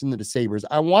our attention to the Sabres,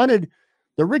 I wanted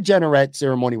the Regenerate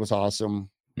ceremony was awesome.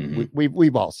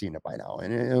 We've all seen it by now,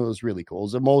 and it was really cool. It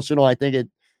was emotional. I think it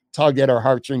tugged at our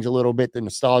heartstrings a little bit, the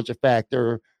nostalgia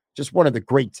factor. just one of the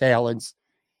great talents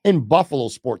in Buffalo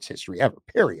sports history ever,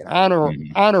 period. On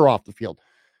or off the field.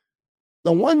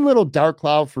 The one little dark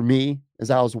cloud for me as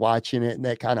I was watching it, and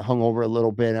that kind of hung over a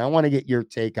little bit, and I want to get your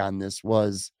take on this,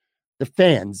 was the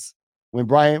fans. When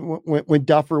when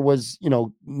Duffer was,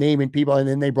 naming people, and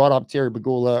then they brought up Terry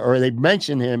Bagula, or they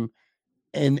mentioned him,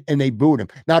 and they booed him.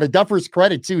 Now, to Duffer's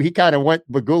credit, too, he kind of went,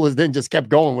 Bagula's then just kept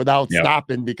going without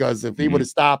stopping, because if he would have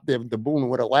stopped, the booing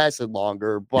would have lasted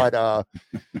longer. But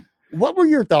what were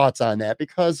your thoughts on that?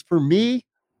 Because for me,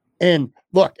 and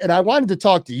look, and I wanted to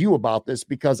talk to you about this,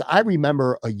 because I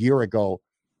remember a year ago,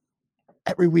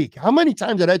 every week, how many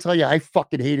times did I tell you I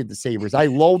fucking hated the Sabres? I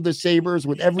loathed the Sabres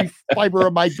with every fiber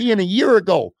of my being a year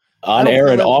ago. On air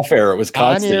and off air, it was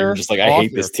constant. You're just like, I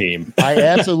hate this team. I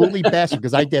absolutely bashed it,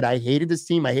 because I did. I hated this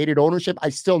team. I hated ownership. I'm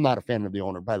still not a fan of the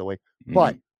owner, by the way.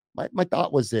 But my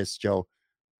thought was this, Joe.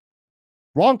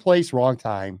 Wrong place, wrong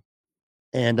time.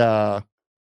 And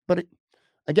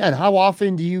again, how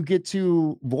often do you get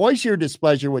to voice your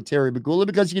displeasure with Terry Bagula?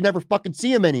 Because you never fucking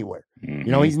see him anywhere.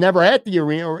 He's never at the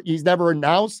arena, or he's never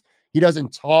announced. He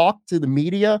doesn't talk to the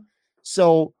media.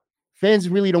 So fans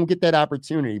really don't get that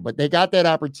opportunity, but they got that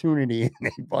opportunity,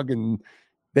 and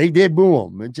they did boo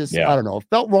him. It just, I don't know. It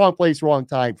felt wrong place, wrong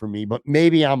time for me, but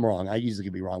maybe I'm wrong. I usually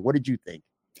could be wrong. What did you think?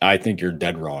 I think you're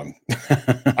dead wrong. All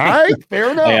right, fair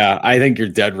enough. Yeah, I think you're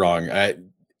dead wrong.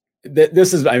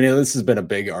 This has been a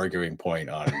big arguing point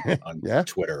on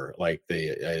Twitter. Like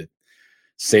the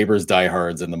Sabres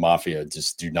diehards and the Mafia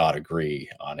just do not agree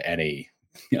on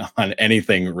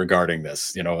anything regarding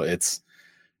this.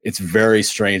 It's very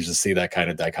strange to see that kind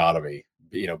of dichotomy,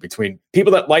 between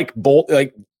people that like both,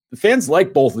 like fans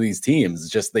like both of these teams.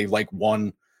 It's just they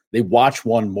watch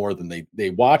one more than they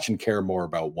watch and care more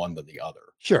about one than the other.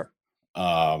 Sure.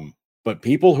 But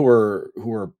people who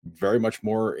are very much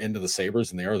more into the Sabres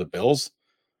than they are the Bills,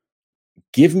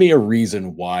 give me a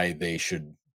reason why they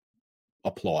should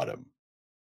applaud him.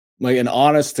 Like an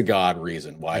honest to God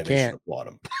reason why they should applaud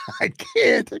him. I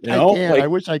can't. I can't. I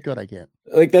wish I could. I can't.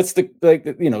 Like that's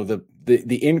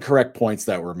the incorrect points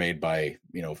that were made by,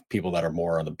 people that are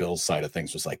more on the Bills side of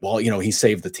things was like, well, he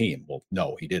saved the team. Well,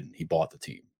 no, he didn't. He bought the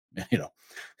team.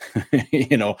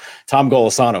 Tom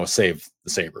Golisano saved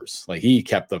the Sabres. Like he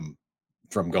kept them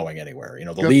from going anywhere.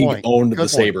 The league owned the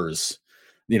Sabres.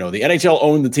 The NHL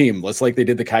owned the team, just like they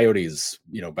did the Coyotes,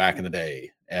 back in the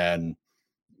day. And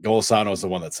Golisano is the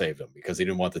one that saved them, because he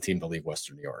didn't want the team to leave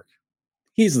Western New York.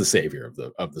 He's the savior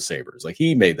of the Sabres. Like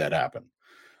he made that happen.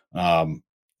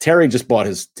 Terry just bought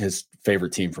his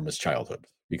favorite team from his childhood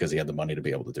because he had the money to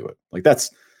be able to do it. Like that's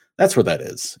what that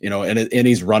is, and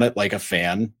he's run it like a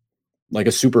fan, like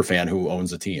a super fan who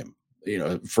owns a team,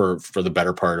 for the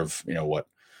better part of,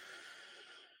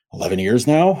 11 years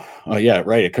now. Oh yeah.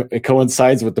 Right. It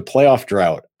coincides with the playoff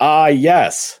drought.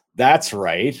 Yes, that's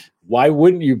right. Why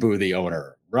wouldn't you boo the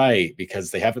owner? Right.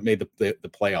 Because they haven't made the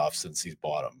playoffs since he's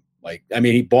bought them. Like,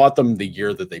 he bought them the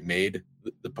year that they made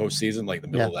the postseason, like the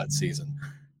middle of that season.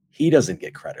 He doesn't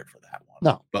get credit for that one.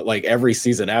 No. But like every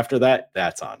season after that,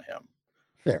 that's on him.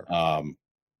 Fair.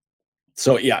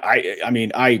 So yeah,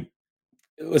 I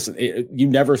listen, you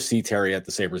never see Terry at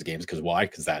the Sabres games. Because why?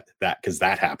 Because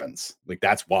that happens. Like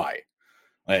that's why.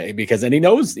 Because he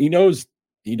knows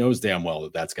damn well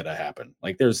that that's going to happen.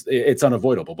 Like it's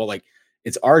unavoidable. But like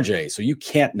it's RJ, so you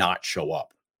can't not show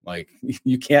up. Like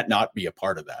you can't not be a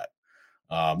part of that.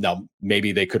 Now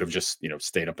maybe they could have just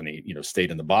stayed up in the stayed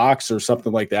in the box or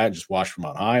something like that, and just watched from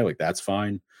on high. Like that's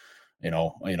fine.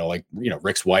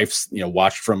 Rick's wife's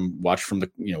watched from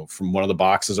the from one of the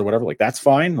boxes or whatever. Like that's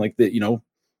fine. Like that's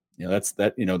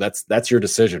your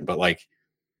decision. But like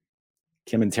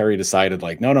Kim and Terry decided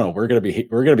like no, we're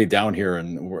gonna be down here,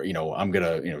 and we're I'm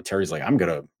gonna Terry's like I'm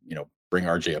gonna bring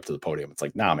RJ up to the podium. It's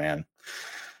like nah man,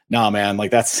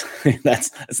 like that's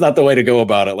not the way to go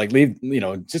about it. Like leave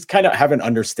just kind of have an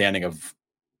understanding of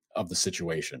the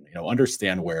situation.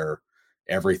 Understand where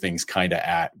everything's kind of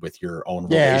at with your own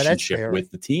relationship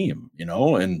with the team.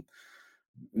 And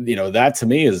that to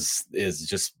me is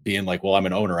just being like, well, I'm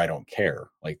an owner, I don't care.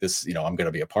 Like this, I'm going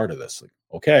to be a part of this. Like,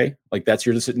 okay, like that's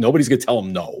your decision. Nobody's going to tell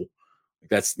them no. Like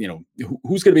that's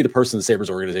who's going to be the person in the Sabres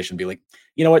organization be like,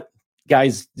 you know what,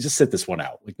 guys, just sit this one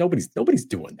out. Like nobody's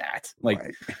doing that. Like,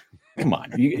 right. Come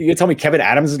on, you tell me Kevin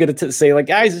Adams is going to say like,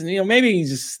 guys, maybe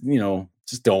just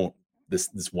don't this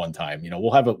one time.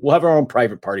 We'll have our own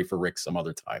private party for Rick some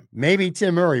other time. Maybe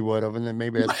Tim Murray would have, and then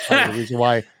maybe that's part of the reason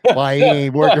why he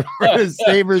ain't working for the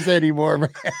Sabres anymore.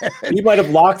 He might have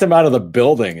locked him out of the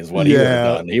building, is what he would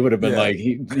have done. He would have been like,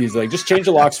 he's like, just change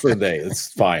the locks for a day.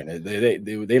 It's fine.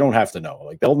 They don't have to know.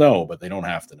 Like they'll know, but they don't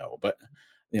have to know. But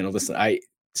listen,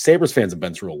 Sabres fans have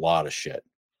been through a lot of shit.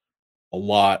 a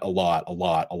lot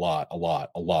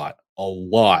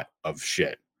of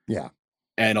shit. Yeah.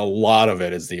 And a lot of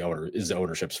it is the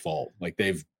ownership's fault. Like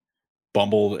they've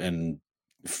bumbled and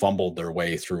fumbled their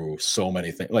way through so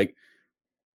many things. Like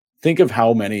think of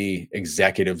how many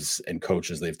executives and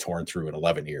coaches they've torn through in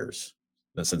 11 years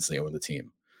since they owned the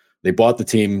team. They bought the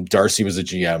team. Darcy was a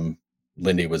GM.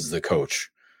 Lindy was the coach.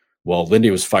 Well, Lindy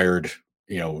was fired,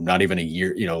 not even a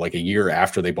year, like a year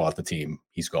after they bought the team,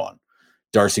 he's gone.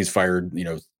 Darcy's fired,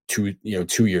 2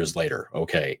 years later.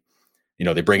 Okay.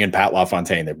 They bring in Pat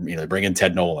LaFontaine. They bring in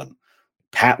Ted Nolan.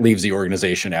 Pat leaves the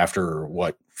organization after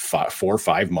 4 or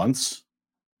 5 months,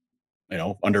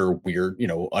 under weird,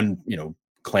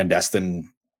 clandestine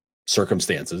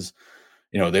circumstances.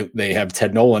 They have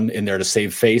Ted Nolan in there to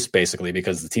save face, basically,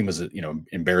 because the team was,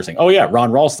 embarrassing. Oh yeah,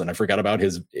 Ron Ralston. I forgot about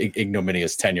his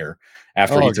ignominious tenure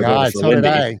after he took over for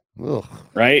Lindy.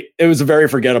 Right? It was a very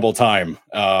forgettable time.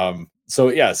 So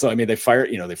I mean, they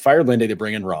fired Lindy. They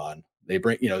bring in Ron.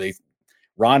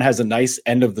 Ron has a nice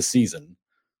end of the season.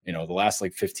 The last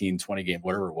 15, 20 game,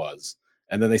 whatever it was.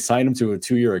 And then they signed him to a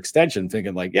 2-year extension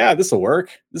thinking yeah, this will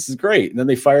work. This is great. And then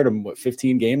they fired him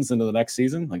 15 games into the next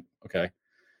season. Okay.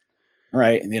 All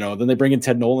right. Then they bring in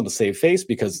Ted Nolan to save face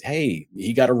because, hey,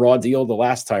 he got a raw deal the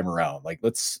last time around.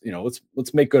 Let's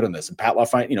make good on this. And Pat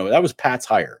LaFontaine, that was Pat's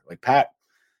hire.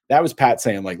 That was Pat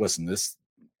saying listen,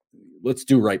 let's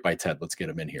do right by Ted. Let's get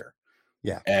him in here.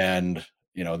 Yeah. And,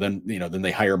 then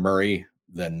they hire Murray,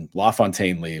 then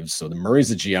LaFontaine leaves. So the Murray's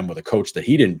the GM with a coach that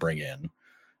he didn't bring in.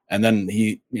 And then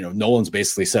Nolan's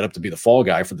basically set up to be the fall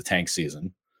guy for the tank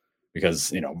season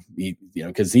because, they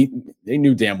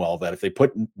knew damn well that if they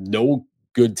put no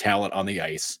good talent on the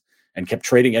ice and kept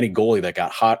trading any goalie that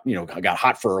got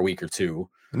hot for a week or two.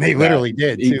 And they literally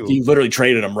did too. He literally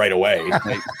traded him right away.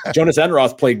 Jonas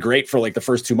Enroth played great for the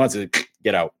first 2 months.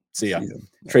 Get out. See ya.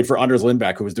 Trade for Anders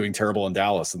Lindback, who was doing terrible in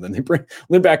Dallas. And then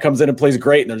Lindback comes in and plays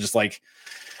great. And they're just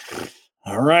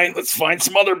all right, let's find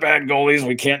some other bad goalies.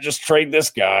 We can't just trade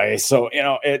this guy. So,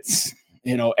 it's,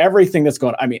 everything that's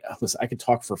going on. I mean, listen, I could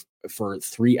talk for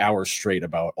 3 hours straight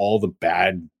about all the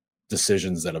bad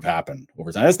decisions that have happened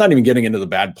over time. That's not even getting into the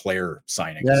bad player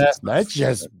signings. Yeah,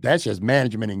 that's just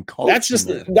management and coaching.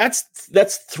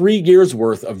 That's 3 years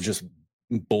worth of just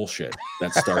bullshit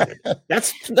that started.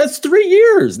 that's 3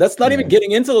 years. That's not even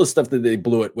getting into the stuff that they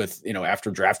blew it with, after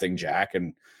drafting Jack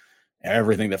and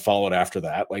everything that followed after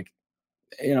that.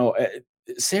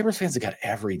 Sabres fans have got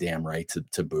every damn right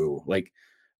to boo. What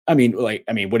are you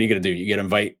going to do? You get to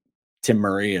invite Tim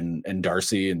Murray and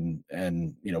Darcy and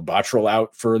Bottrell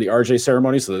out for the RJ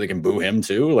ceremony so that they can boo him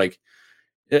too.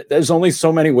 There's only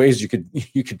so many ways you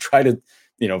could try to,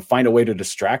 find a way to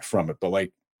distract from it. But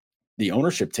the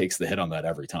ownership takes the hit on that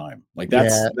every time.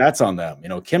 That's on them.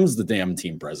 Kim's the damn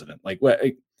team president. What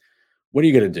are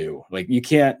you going to do? You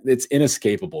can't, it's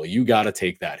inescapable. You got to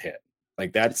take that hit.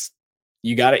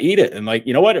 You got to eat it. And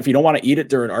you know what? If you don't want to eat it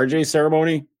during RJ's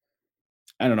ceremony,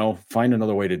 I don't know, find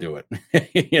another way to do it.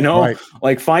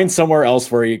 Right. Find somewhere else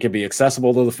where you can be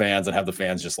accessible to the fans and have the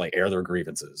fans just air their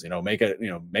grievances, make it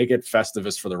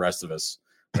Festivus for the rest of us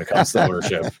when it comes to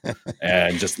ownership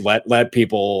and just let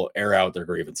people air out their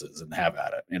grievances and have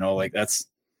at it.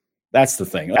 That's the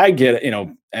thing. I get it,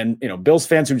 and Bills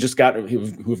fans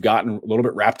who've gotten a little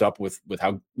bit wrapped up with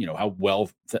how how well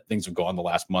things have gone the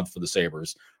last month for the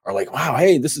Sabres are wow,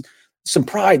 hey, this is some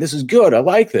pride. This is good. I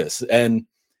like this. And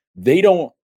they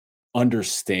don't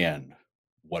understand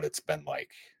what it's been like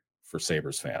for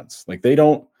Sabres fans. They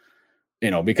don't,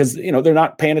 because they're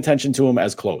not paying attention to them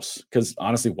as close. Because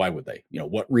honestly, why would they?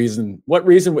 What reason?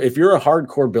 If you're a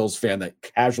hardcore Bills fan that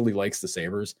casually likes the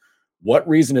Sabres, what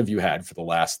reason have you had for the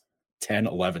last 10,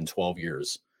 11, 12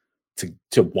 years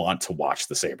to want to watch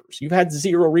the Sabres? You've had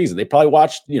zero reason. They probably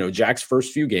watched, Jack's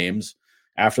first few games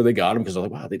after they got him because they're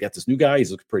wow, they got this new guy.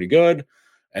 He's looking pretty good.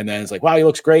 And then it's wow, he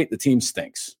looks great. The team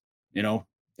stinks.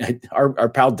 Our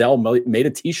pal Dell made a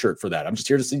t-shirt for that. I'm just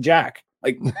here to see Jack.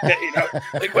 What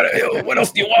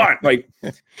else do you want?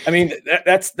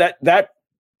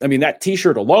 That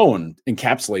t-shirt alone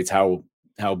encapsulates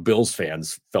how Bills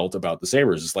fans felt about the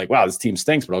Sabres. It's wow, this team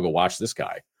stinks, but I'll go watch this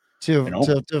guy.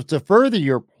 To further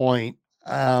your point,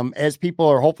 as people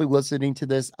are hopefully listening to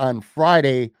this on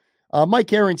Friday, Mike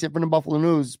Harrington from the Buffalo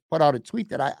News put out a tweet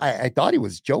that I thought he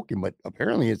was joking, but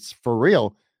apparently it's for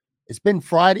real. It's been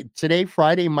Friday. Today,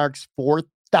 Friday marks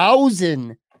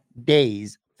 4,000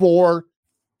 days.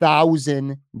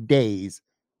 4,000 days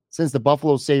since the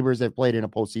Buffalo Sabres have played in a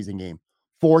postseason game.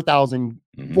 4,000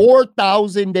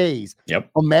 days.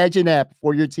 Yep. Imagine that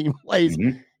before your team plays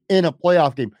in a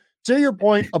playoff game. To your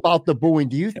point about the booing,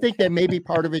 do you think that maybe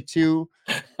part of it too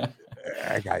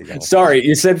I know. Sorry,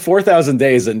 you said 4,000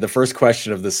 days, and the first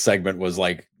question of this segment was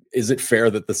like, is it fair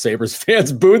that the Sabres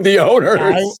fans booed the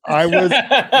owners? I was,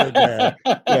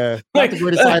 yeah. Like,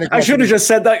 I should have just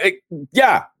said that. Like,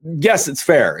 yes, it's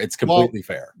fair. It's completely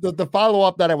fair. The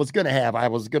follow-up that I was going to have, I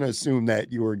was going to assume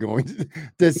that you were going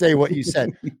to say what you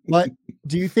said. But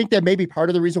do you think that maybe part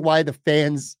of the reason why the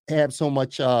fans have so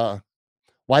much,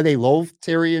 why they loathe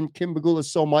Terry and Kim Pegula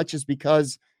so much is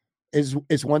because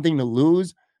it's one thing to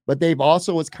lose, but they've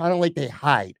also, it's kind of like they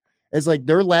hide. It's like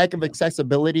their lack of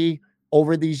accessibility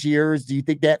over these years. Do you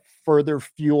think that further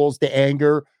fuels the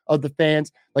anger of the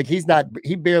fans? Like he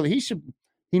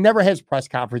never has press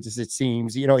conferences, it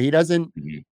seems. You know, he doesn't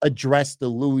address the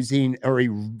losing, or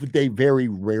they very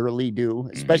rarely do,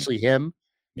 especially him.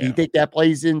 Do you think that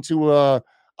plays into a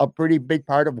pretty big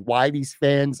part of why these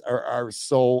fans are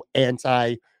so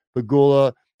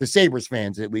anti-Pegula? The Sabres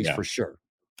fans, at least, for sure.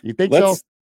 You think so?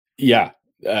 Yeah.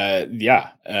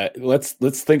 Let's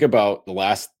think about the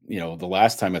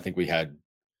last time I think we had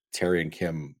Terry and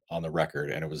Kim on the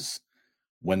record, and it was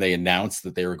when they announced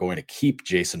that they were going to keep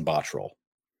Jason Botterill,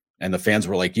 and the fans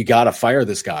were like, "You got to fire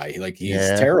this guy! Like he's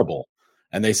terrible."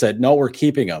 And they said, "No, we're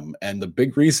keeping him." And the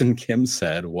big reason Kim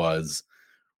said was,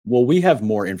 "Well, we have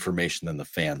more information than the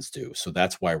fans do, so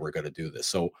that's why we're going to do this."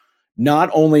 So not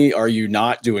only are you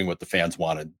not doing what the fans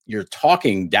wanted, you're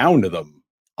talking down to them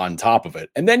on top of it.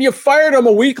 And then you fired him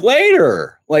a week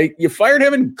later. Like you fired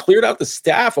him and cleared out the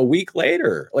staff a week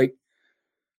later. Like,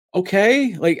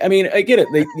 okay. Like, I mean, I get it.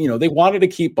 They wanted to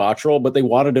keep Botterill, but they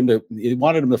wanted him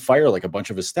to fire like a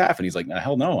bunch of his staff. And he's like,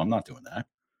 hell no, I'm not doing that.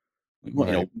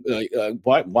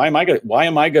 Why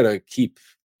am I gonna keep,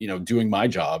 doing my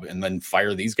job and then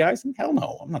fire these guys? And hell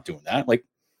no, I'm not doing that. Like,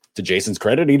 to Jason's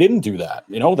credit, he didn't do that.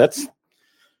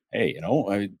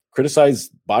 I criticize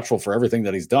Botterill for everything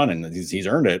that he's done, and he's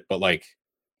earned it. But like,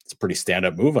 it's a pretty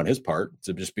stand-up move on his part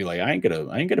to just be like, I ain't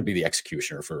gonna be the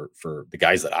executioner for the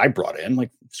guys that I brought in.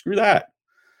 Like, screw that.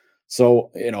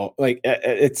 So but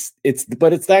it's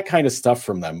that kind of stuff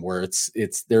from them where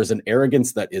there's an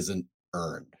arrogance that isn't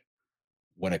earned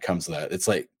when it comes to that. It's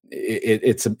like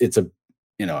it's a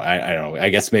I don't know. I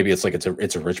guess maybe it's like it's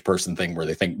a rich person thing where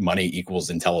they think money equals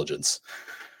intelligence.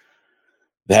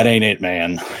 That ain't it,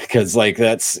 man. Because like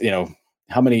that's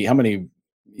how many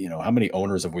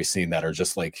owners have we seen that are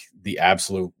just like the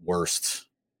absolute worst,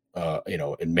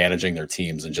 in managing their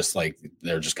teams, and just like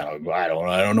they're just kind of, I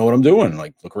don't know what I'm doing.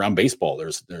 Like, look around baseball.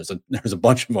 There's a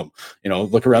bunch of them.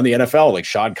 Look around the NFL. Like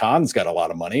Shad Khan's got a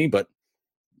lot of money, but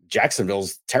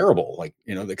Jacksonville's terrible. Like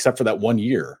except for that 1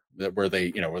 year where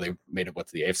they made it to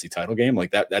the AFC title game.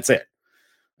 Like that's it.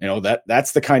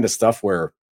 That's the kind of stuff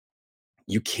where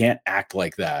you can't act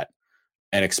like that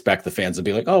and expect the fans to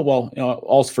be like, oh, well,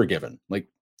 all's forgiven. Like,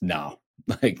 no.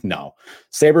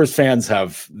 Sabres fans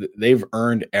they've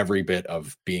earned every bit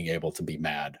of being able to be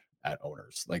mad at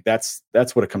owners. Like that's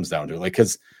what it comes down to. Like,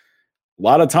 because a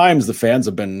lot of times the fans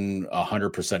have been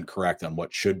 100% correct on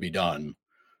what should be done,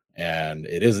 and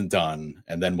it isn't done.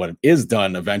 And then when it is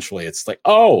done, eventually it's like,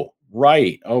 oh,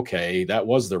 right. Okay. That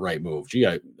was the right move.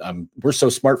 Gee, we're so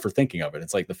smart for thinking of it.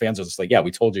 It's like the fans are just like, yeah,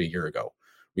 we told you a year ago.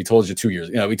 We told you 2 years.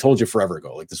 We told you forever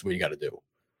ago. Like, this is what you got to do.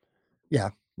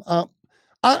 Yeah.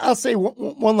 I'll say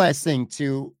one last thing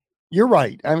too. You're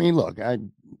right. I mean, look,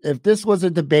 if this was a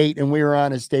debate and we were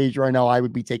on a stage right now, I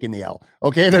would be taking the L.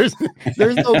 Okay. There's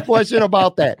no question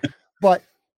about that. But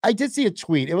I did see a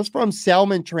tweet. It was from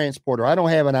Salmon Transporter. I don't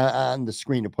have it on the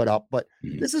screen to put up, but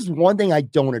this is one thing I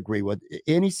don't agree with.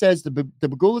 And he says the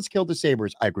Pegulas killed the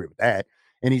Sabres. I agree with that.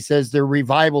 And he says their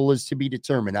revival is to be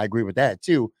determined. I agree with that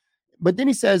too. But then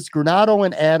he says Granato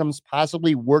and Adams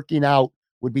possibly working out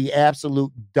would be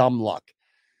absolute dumb luck.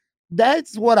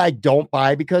 That's what I don't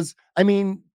buy, because, I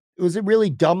mean, was it really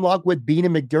dumb luck with Bean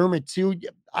and McDermott too?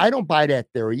 I don't buy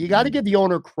that theory. You got to give the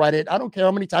owner credit. I don't care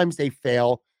how many times they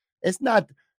fail. It's not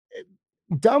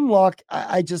dumb luck.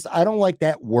 I don't like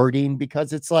that wording,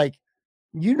 because it's like,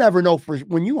 you never know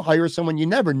when you hire someone, you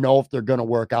never know if they're going to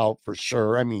work out for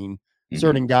sure. I mean,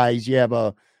 certain guys, you have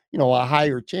a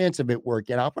higher chance of it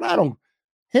working out, but having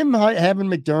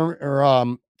McDermott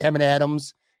or Kevin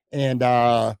Adams and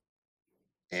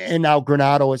now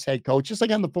Granato as head coach, just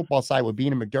like on the football side with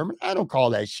Bean and McDermott, I don't call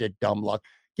that shit dumb luck.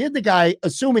 Give the guy,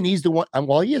 assuming he's the one,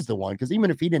 well, he is the one, because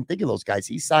even if he didn't think of those guys,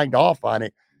 he signed off on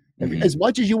it. As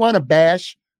much as you want to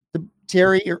bash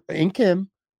Terry and Kim,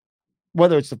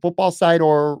 whether it's the football side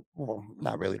or, well,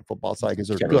 not really the football side, because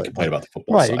they're good. Really complain about the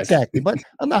football side. Right, exactly. But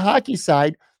on the hockey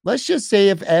side, let's just say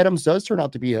if Adams does turn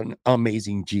out to be an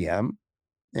amazing GM,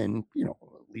 and at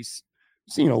least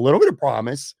a little bit of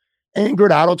promise, and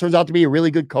Granato turns out to be a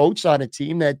really good coach on a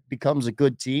team that becomes a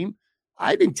good team,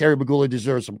 I think Terry Pegula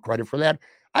deserves some credit for that.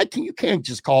 You can't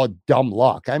just call it dumb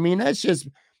luck. I mean,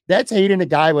 that's hating a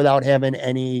guy without having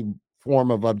any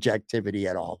form of objectivity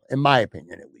at all, in my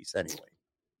opinion, at least. Anyway,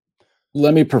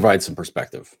 let me provide some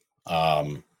perspective.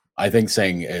 I think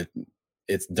saying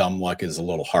it's dumb luck is a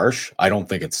little harsh. I don't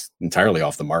think it's entirely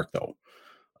off the mark, though.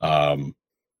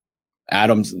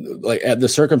 Adams, like the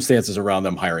circumstances around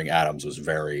them hiring Adams was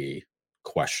very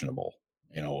questionable.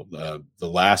 You know, the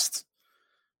last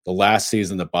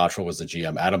season that Bottrell was the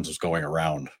GM, Adams was going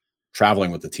around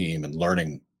traveling with the team and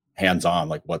learning hands-on,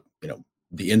 like what, you know,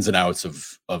 the ins and outs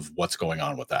of what's going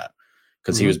on with that,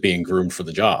 because he was being groomed for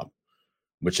the job,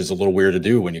 which is a little weird to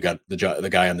do when you got the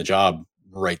guy on the job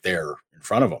right there in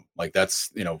front of him. Like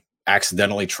that's, you know,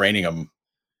 accidentally training him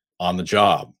on the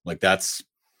job. Like that's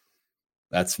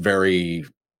very,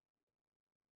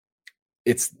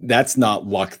 that's not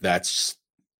luck. It's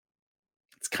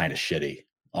kind of shitty,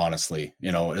 honestly,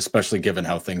 you know, especially given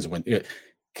how things went, you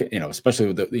know, especially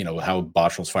with the, you know, how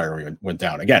Bottrell's firing went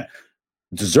down. Again,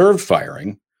 deserved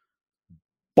firing,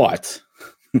 but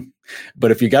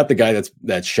if you got the guy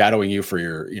that's shadowing you for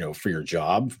your, you know, for your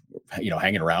job, you know,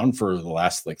 hanging around for the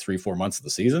last like 3-4 months of the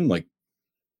season, like,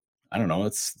 I don't know,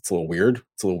 it's a little weird.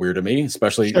 It's a little weird to me,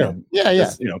 especially, sure.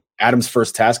 You know, Adams'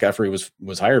 first task after he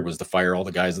was hired was to fire all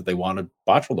the guys that they wanted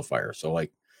Bottrell to fire. So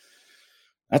like,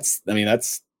 it's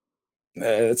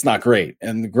not great.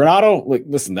 And Granato, like,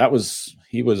 listen,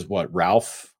 he was what,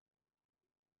 Ralph?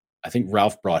 I think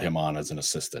Ralph brought him on as an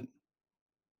assistant.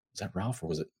 Was that Ralph or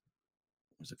was it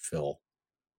Phil?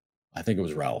 I think it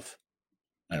was Ralph.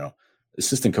 I don't know.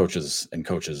 Assistant coaches and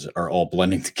coaches are all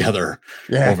blending together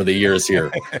over the years here.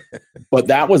 But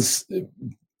Don's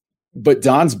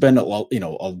been a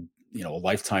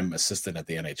lifetime assistant at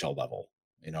the NHL level.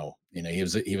 You know, he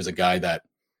was a guy that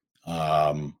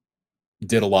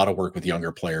did a lot of work with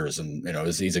younger players, and you know,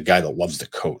 he's a guy that loves to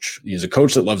coach. He's a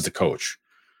coach that loves to coach.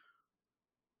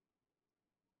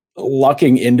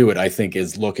 Lucking into it, I think,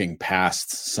 is looking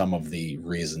past some of the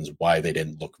reasons why they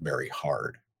didn't look very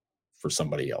hard for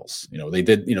somebody else. You know, they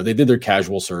did their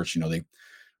casual search. You know, they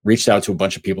reached out to a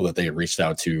bunch of people that they had reached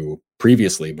out to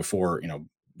previously before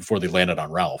they landed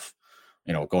on Ralph,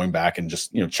 you know, going back and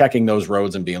just, you know, checking those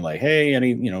roads and being like, hey,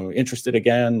 any, you know, interested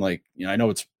again? Like, you know, I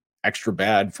know it's extra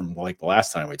bad from like the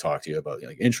last time we talked to you about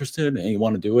like interested and you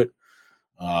want to do it.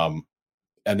 And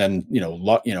then, you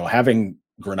know, having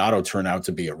Granato turn out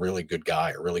to be a really good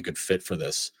guy, a really good fit for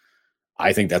this,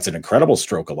 I think that's an incredible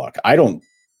stroke of luck. I don't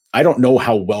know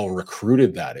how well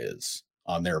recruited that is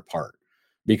on their part,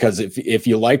 because if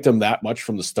you liked him that much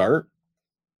from the start,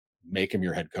 make him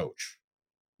your head coach.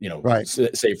 You know, right.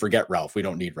 Say forget Ralph. We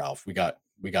don't need Ralph. We got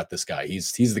this guy.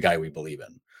 He's the guy we believe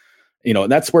in. You know,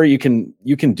 and that's where you can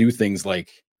do things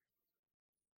like,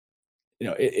 you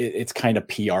know, it's kind of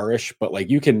PR-ish, but like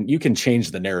you can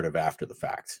change the narrative after the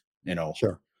fact. You know,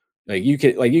 sure. Like you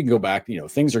can go back, you know,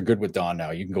 things are good with Don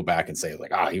now. You can go back and say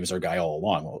like, he was our guy all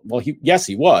along. Well,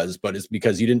 he was, but it's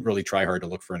because you didn't really try hard to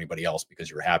look for anybody else because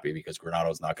you were happy because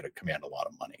Granato's not going to command a lot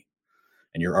of money,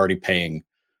 and you're already paying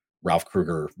Ralph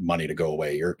Kruger money to go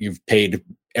away. You've paid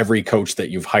every coach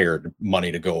that you've hired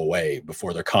money to go away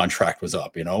before their contract was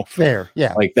up. You know, fair,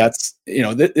 yeah. Like that's, you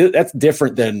know, that's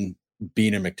different than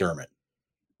Bean and McDermott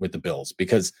with the Bills,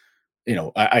 because, you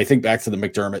know, I think back to the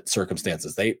McDermott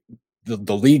circumstances.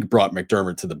 The league brought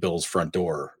McDermott to the Bills' front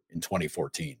door in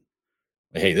 2014.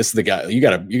 Like, hey, this is the guy. You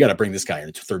gotta bring this guy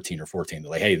in 13 or 14.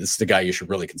 They're like, hey, this is the guy you should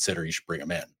really consider. You should bring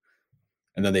him in.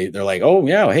 And then they're like, oh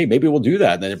yeah, hey, maybe we'll do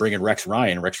that. And then they bring in Rex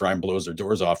Ryan. Rex Ryan blows their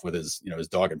doors off with his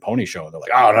dog and pony show. And they're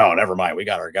like, oh no, never mind. We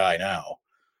got our guy now.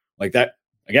 Like that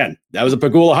again. That was a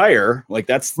Pegula hire. Like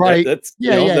that's right. That's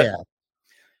yeah.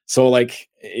 So like,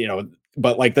 you know,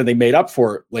 but like then they made up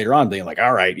for it later on. They're like,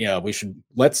 all right, yeah, we should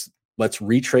let's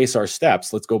retrace our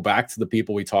steps. Let's go back to the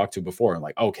people we talked to before. And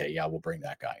like, okay, yeah, we'll bring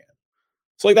that guy in.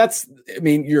 So like, I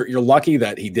mean, you're lucky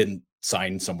that he didn't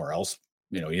sign somewhere else.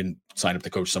 You know, he didn't sign up to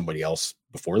coach somebody else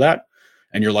before that.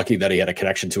 And you're lucky that he had a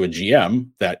connection to a GM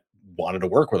that wanted to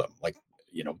work with him. Like,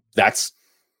 you know, that's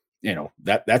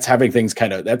having things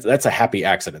kind of, that's a happy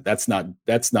accident. That's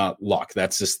not luck.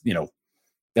 That's just, you know,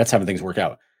 that's having things work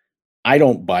out. I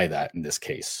don't buy that in this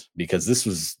case, because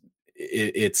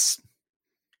it's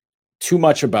too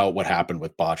much about what happened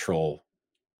with Bottrell,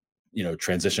 you know,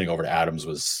 transitioning over to Adams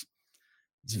it's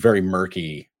a very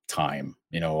murky time,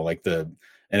 you know, like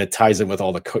and it ties in with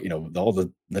all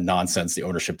the nonsense the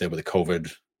ownership did with the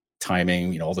COVID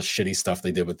timing, you know, all the shitty stuff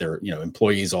they did with their, you know,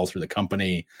 employees all through the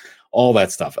company, all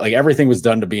that stuff. Like everything was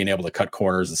done to being able to cut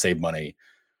corners and save money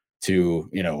to,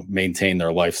 you know, maintain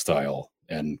their lifestyle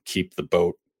and keep the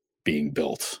boat being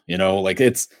built, you know, like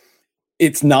it's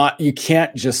it's not, you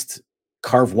can't just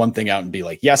carve one thing out and be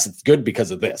like, yes, it's good because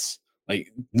of this.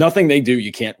 Like nothing they do,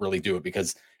 you can't really do it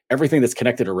because everything that's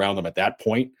connected around them at that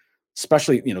point,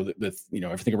 especially,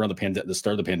 everything around the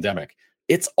start of the pandemic,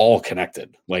 it's all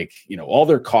connected. Like, all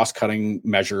their cost cutting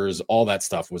measures, all that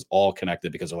stuff was all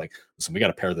connected because they're like, listen, we got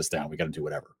to pare this down. We got to do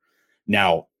whatever.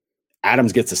 Now,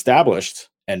 Adams gets established,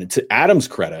 and to Adams'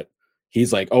 credit,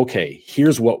 he's like, okay,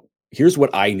 here's what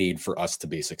I need for us to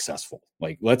be successful.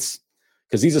 Like,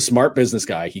 because he's a smart business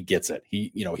guy. He gets it.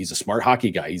 He's a smart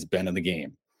hockey guy. He's been in the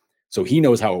game. So he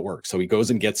knows how it works. So he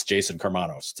goes and gets Jason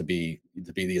Karmanos to be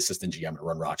the assistant GM and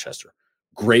run Rochester.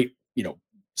 Great,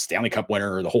 Stanley Cup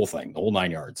winner, the whole thing, the whole 9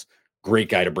 yards. Great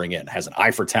guy to bring in. Has an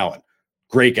eye for talent.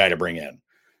 Great guy to bring in.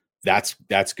 That's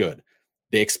good.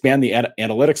 They expand the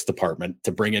analytics department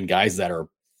to bring in guys that are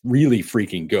really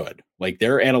freaking good. Like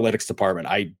their analytics department,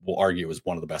 I will argue, is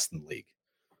one of the best in the league.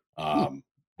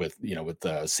 With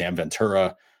Sam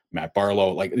Ventura, Matt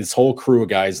Barlow, like this whole crew of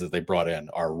guys that they brought in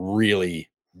are really,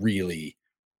 really,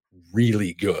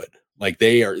 really good. Like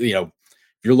they are, if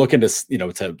you're looking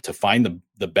to find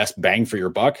the best bang for your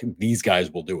buck, these guys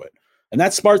will do it. And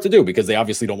that's smart to do because they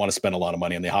obviously don't want to spend a lot of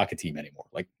money on the hockey team anymore.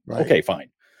 Like, right. Okay, fine.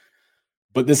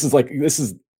 But this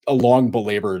is a long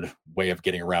belabored way of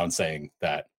getting around saying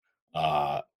that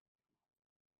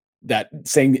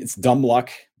saying it's dumb luck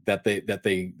that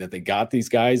they got these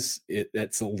guys.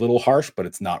 It's a little harsh, but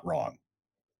it's not wrong.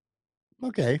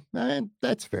 Okay,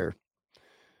 that's fair.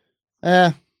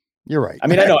 You're right. I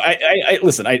mean, I know. I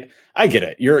listen. I get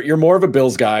it. You're more of a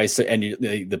Bills guy, so, and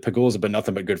the Pegulas have been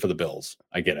nothing but good for the Bills.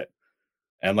 I get it,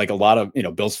 and like a lot of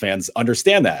Bills fans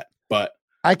understand that, but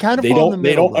I kind of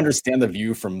they don't understand the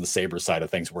view from the Sabres side of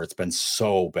things where it's been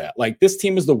so bad. Like this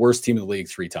team is the worst team in the league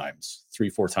 4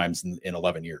 times in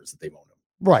 11 years that they've owned them.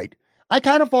 Right. I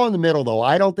kind of fall in the middle though.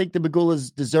 I don't think the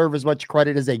Pegulas deserve as much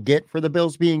credit as they get for the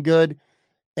Bills being good.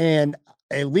 And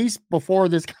at least before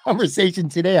this conversation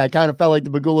today, I kind of felt like the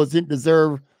Pegulas didn't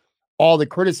deserve all the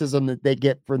criticism that they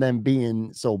get for them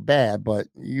being so bad. But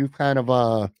you've kind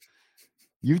of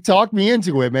you talked me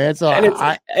into it, man. So I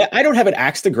don't have an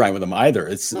axe to grind with them either.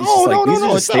 These are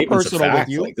just statements of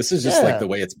fact. Like this is just like the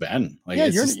way it's been.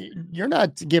 Like you're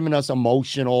not giving us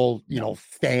emotional,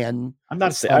 fan. I'm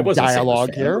not saying I wasn't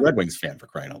dialogue here. I'm a Red Wings fan for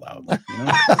crying out loud.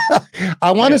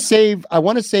 I want to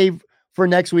save for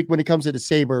next week when it comes to the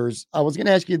Sabres. I was going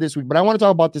to ask you this week, but I want to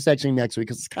talk about this actually next week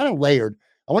because it's kind of layered.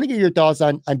 I want to get your thoughts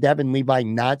on Devin Levi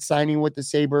not signing with the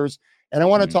Sabres, and I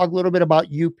want to talk a little bit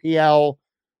about UPL.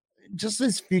 Just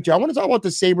his future. I want to talk about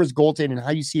the Sabres goaltending and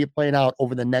how you see it playing out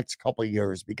over the next couple of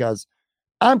years, because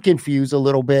I'm confused a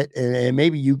little bit and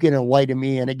maybe you can enlighten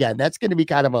me. And again, that's going to be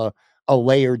kind of a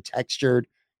layered, textured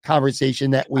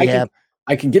conversation that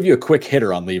I can give you a quick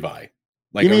hitter on Levi.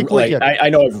 I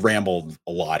know I've rambled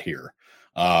a lot here.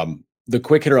 The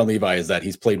quick hitter on Levi is that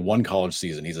he's played one college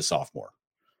season. He's a sophomore.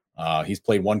 He's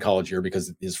played one college year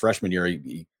because his freshman year,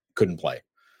 he couldn't play.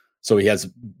 So he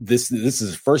has this is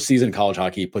his first season in college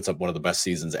hockey. He puts up one of the best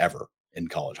seasons ever in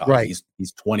college hockey. Right.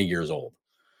 He's 20 years old.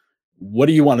 What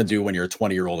do you want to do when you're a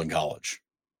 20-year-old in college?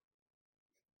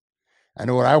 I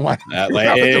know what I want.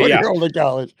 20-year-old in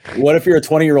college. What if you're a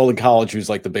 20-year-old in college who's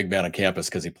like the big man on campus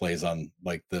because he plays on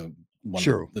like the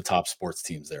top sports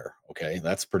teams there? Okay,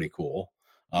 that's pretty cool.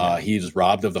 He's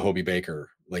robbed of the Hobey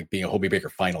Baker, like being a Hobey Baker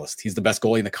finalist. He's the best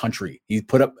goalie in the country. He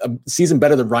put up a season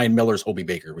better than Ryan Miller's Hobey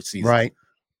Baker season. Right.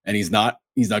 And he's not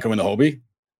going to win the Hobey.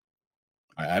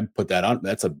 I put that on.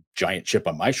 That's a giant chip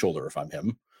on my shoulder if I'm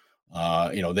him.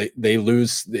 They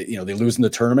lose. They lose in the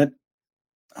tournament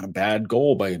on a bad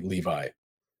goal by Levi.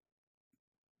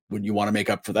 Would you want to make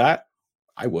up for that?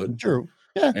 I would. True.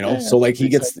 Yeah. So like he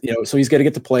gets, so he's going to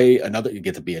get to play you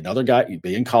get to be another guy. You'd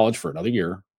be in college for another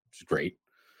year, which is great.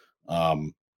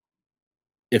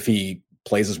 If he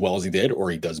plays as well as he did, or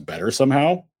he does better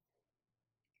somehow,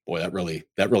 boy, that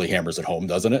really hammers it home,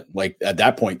 doesn't it? Like at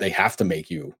that point, they have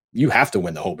to you have to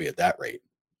win the Hobey at that rate.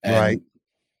 And right.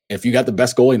 If you got the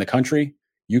best goalie in the country,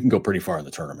 you can go pretty far in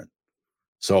the tournament.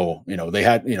 So,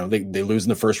 they lose in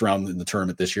the first round in the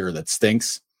tournament this year. That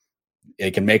stinks.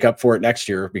 They can make up for it next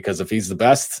year because if he's the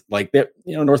best, like that,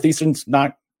 Northeastern's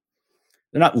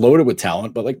they're not loaded with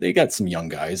talent, but like they got some young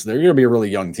guys. They're going to be a really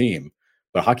young team,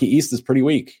 but Hockey East is pretty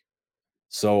weak.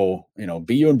 So,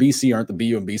 BU and BC aren't the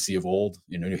BU and BC of old.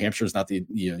 New Hampshire's not the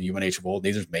UNH of old.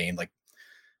 Neither's Maine. Like,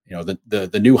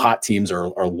 the new hot teams are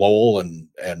Lowell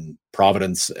and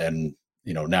Providence and,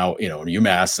 now,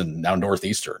 UMass and now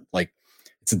Northeastern. Like,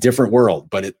 it's a different world,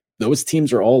 but those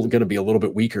teams are all going to be a little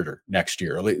bit weaker next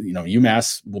year.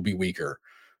 UMass will be weaker.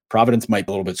 Providence might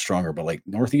be a little bit stronger, but like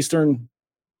Northeastern,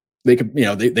 they could,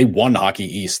 they won Hockey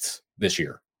East this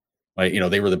year.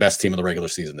 Like, they were the best team in the regular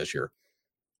season this year.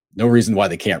 No reason why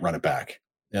they can't run it back.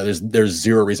 There's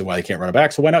zero reason why they can't run it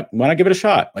back. So why not give it a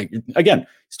shot? Like, again,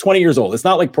 he's 20 years old. It's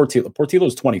not like Portillo.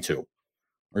 Portillo's 22, or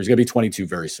he's gonna be 22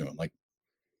 very soon. Like,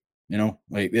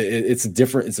 it's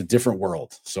a different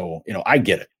world. So, I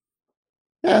get it.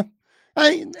 Yeah,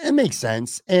 it makes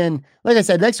sense. And like I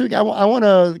said, next week I want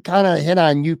to kind of hit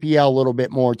on UPL a little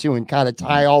bit more too, and kind of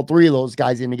tie all three of those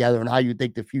guys in together and how you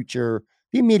think the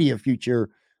immediate future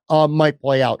might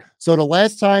play out. So the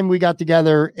last time we got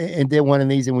together and did one of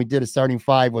these and we did a starting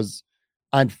five was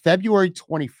on February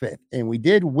 25th, and we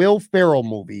did Will Ferrell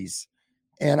movies.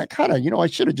 And I kind of, I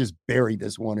should have just buried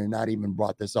this one and not even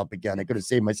brought this up again. I could have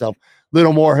saved myself a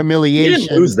little more humiliation. You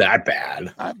didn't lose that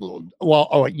bad.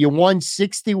 You won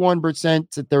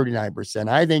 61% to 39%.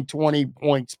 I think 20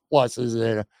 points plus is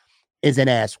an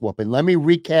ass whooping. Let me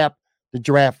recap the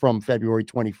draft from February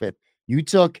 25th. You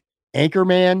took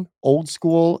Anchorman, Old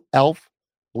School, Elf,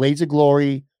 Blades of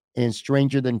Glory, and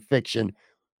Stranger Than Fiction.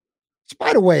 Which,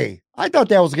 by the way, I thought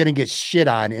that was going to get shit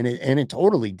on, and it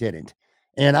totally didn't.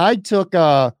 And I took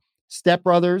Step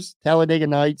Brothers, Talladega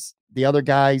Nights, the other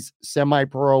guys,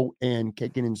 Semi-Pro, and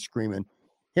Kicking and Screaming.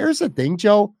 Here's the thing,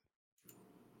 Joe.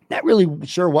 Not really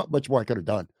sure what much more I could have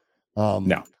done.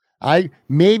 No. I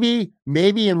maybe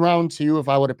in round 2, if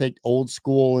I would have picked Old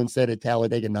School instead of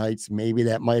Talladega Nights, maybe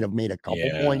that might have made a couple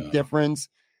point difference.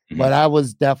 Mm-hmm. But I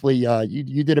was definitely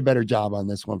you did a better job on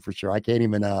this one for sure. I can't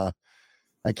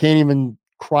even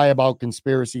cry about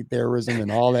conspiracy theorism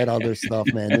and all that other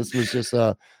stuff, man. This was just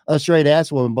a straight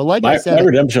ass woman. But like I said, my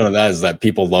redemption of that is that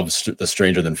people love the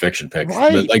Stranger Than Fiction picks.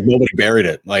 Right? Like nobody buried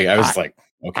it. Like I was okay.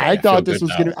 I thought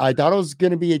it was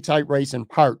gonna be a tight race in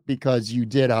part because you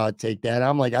did take that.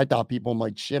 I'm like, I thought people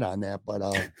might shit on that, but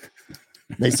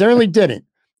they certainly didn't.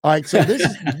 All right, so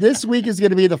this week is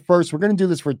gonna be the first. We're gonna do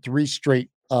this for 3 straight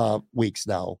weeks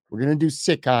now. We're gonna do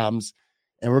sitcoms,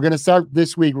 and we're gonna start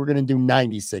this week. We're gonna do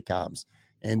 90s sitcoms.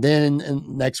 And then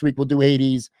next week we'll do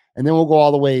 80s, and then we'll go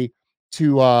all the way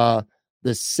to the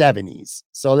 70s.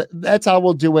 So that's how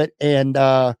we'll do it. And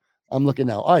I'm looking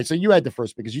now. All right, so you had the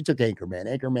first because you took Anchorman.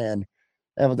 Anchorman,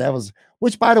 that was,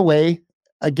 which by the way,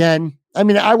 again, I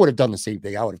mean, I would have done the same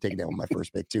thing. I would have taken that with my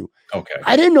first pick too. Okay.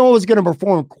 I didn't know it was going to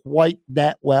perform quite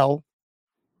that well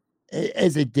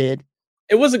as it did.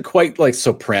 It wasn't quite like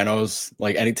Sopranos,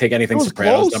 like anything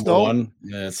Sopranos close, number 1.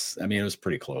 Yes, I mean it was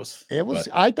pretty close. It was.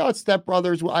 I thought Step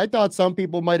Brothers. I thought some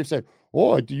people might have said,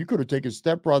 "Oh, you could have taken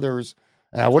Step Brothers."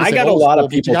 And I got a lot of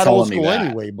people telling me that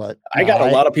anyway, but I got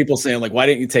a lot of people saying like, "Why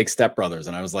didn't you take Step Brothers?"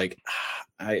 And I was like,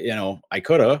 I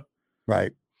could have,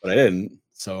 right, but I didn't.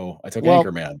 So I took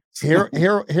Anchorman.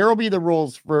 Here will be the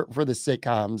rules for the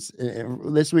sitcoms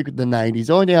this week with the 90s.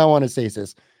 The only thing I want to say is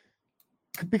this.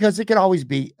 Because it could always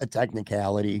be a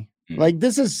technicality. Like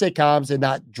this is sitcoms and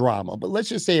not drama, but let's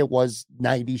just say it was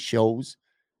 90 shows.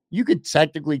 You could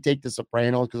technically take The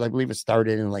Sopranos because I believe it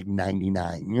started in like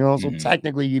 99, so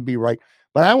technically you'd be right.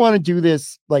 But I want to do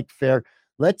this like fair.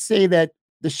 Let's say that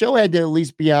the show had to at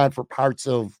least be on for parts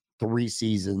of 3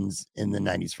 seasons in the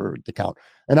 90s for it to count.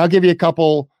 And I'll give you a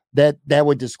couple that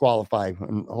would disqualify.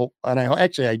 And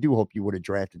I do hope you would have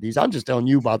drafted these. I'm just telling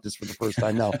you about this for the first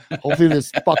time now. Hopefully this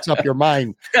fucks up your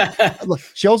mind. Look,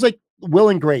 shows like Will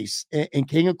and Grace and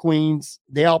King of Queens,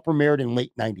 they all premiered in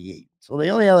late 98. So they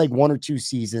only had like 1 or 2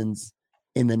 seasons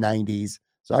in the 90s.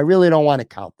 So I really don't want to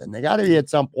count them. They got to be at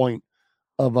some point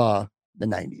of the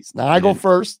 90s. Now I go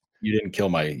first. You didn't kill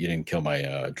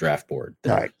my draft board.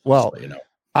 All right. Well,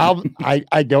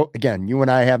 I don't, again, you and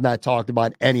I have not talked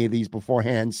about any of these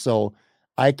beforehand, so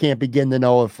I can't begin to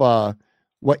know if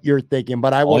what you're thinking,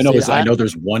 but I will say I know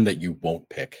there's one that you won't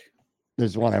pick.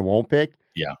 There's one I won't pick.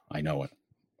 Yeah, I know it.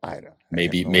 I don't.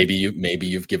 Maybe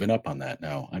you've given up on that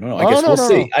now. I don't know. I guess we'll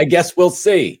see. I guess we'll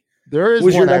see. There is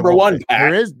Who's your number one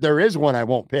pack? There is one I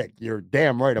won't pick. You're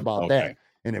damn right about that.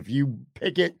 And if you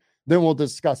pick it, then we'll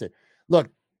discuss it. Look,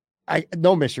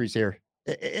 no mysteries here.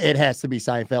 It has to be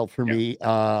Seinfeld for me.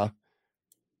 I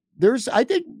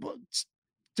think,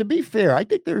 to be fair, I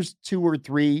think there's 2 or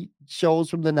 3 shows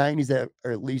from the 90s that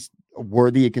are at least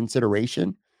worthy of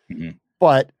consideration. Mm-hmm.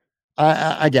 But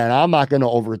again, I'm not going to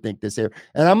overthink this here.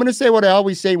 And I'm going to say what I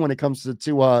always say when it comes to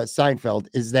Seinfeld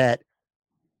is that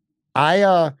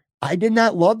I did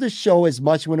not love the show as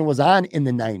much when it was on in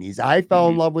the 90s. I fell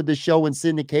in love with the show in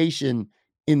syndication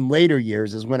in later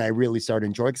years is when I really started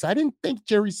enjoying it, because I didn't think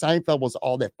Jerry Seinfeld was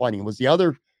all that funny. It was the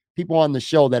other people on the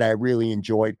show that I really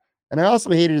enjoyed. And I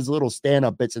also hated his little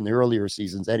stand-up bits in the earlier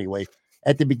seasons anyway,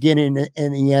 at the beginning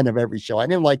and the end of every show. I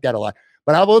didn't like that a lot.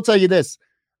 But I will tell you this.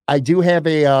 I do have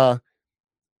and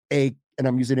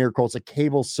I'm using air quotes, a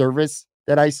cable service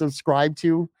that I subscribe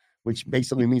to which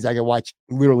basically means I can watch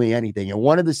literally anything. And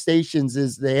one of the stations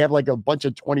is they have like a bunch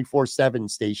of 24/7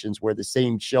 stations where the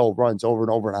same show runs over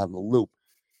and over on the loop.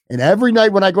 And every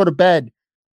night when I go to bed,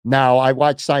 now I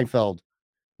watch Seinfeld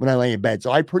when I lay in bed.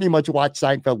 So I pretty much watch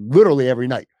Seinfeld literally every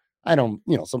night. I don't,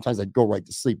 sometimes I go right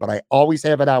to sleep, but I always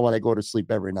have it on when I go to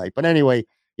sleep every night. But anyway,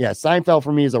 yeah, Seinfeld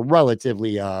for me is a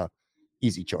relatively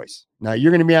easy choice. Now you're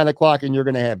going to be on the clock and you're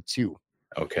going to have two.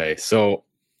 Okay. So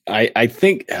I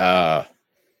think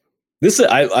this is,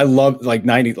 I love like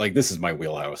 90, like this is my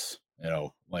wheelhouse,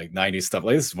 like 90s stuff.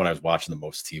 Like this is when I was watching the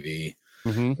most TV,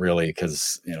 really,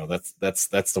 because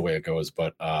that's the way it goes.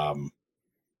 But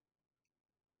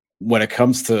when it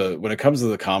comes to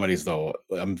the comedies, though,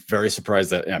 I'm very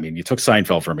surprised that you took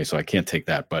Seinfeld from me, so I can't take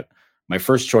that. But my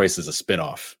first choice is a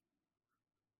spinoff.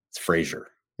 It's Frasier.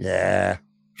 Yeah,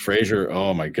 Frasier.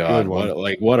 Oh my God, what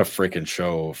a freaking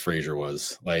show Frasier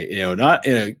was. Like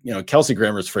Kelsey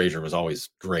Grammer's Frasier was always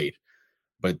great,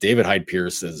 but David Hyde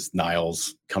Pierce as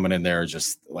Niles coming in there,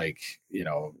 just like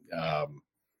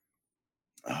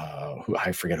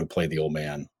I forget who played the old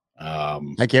man. I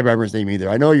can't remember his name either.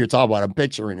 I know you're talking about. I'm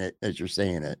picturing it as you're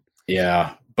saying it.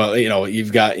 Yeah, but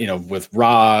you've got with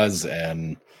Roz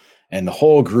and the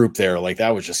whole group there. Like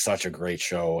that was just such a great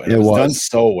show, and it was done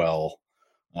so well.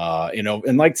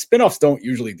 And like spinoffs don't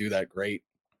usually do that great.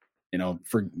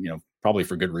 Probably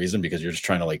for good reason, because you're just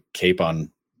trying to like cape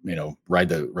on ride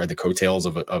the coattails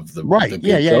of the right. The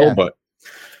good show. Yeah. But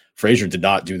Frasier did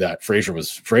not do that. Frasier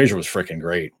was freaking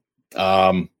great.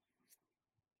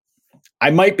 I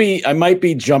might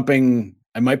be jumping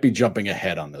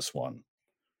ahead on this one.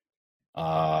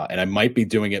 And I might be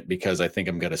doing it because I think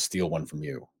I'm going to steal one from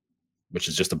you, which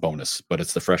is just a bonus, but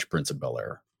it's the Fresh Prince of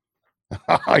Bel-Air.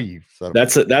 But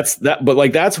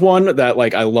like, that's one that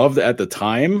like I loved at the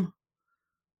time.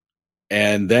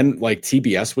 And then like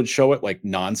TBS would show it like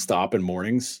nonstop in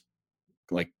mornings,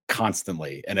 like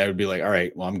constantly. And I would be like, all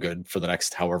right, well, I'm good for the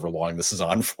next however long this is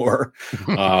on for.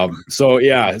 So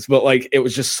yeah, but like, it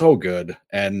was just so good.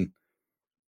 And,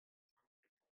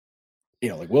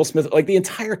 like Will Smith, like the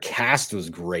entire cast was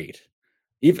great.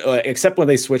 Even, except when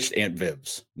they switched Aunt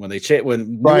Viv's, when Aunt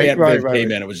Viv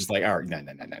came in, it was just like, all right, no.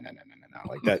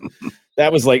 Like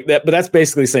that was like that. But that's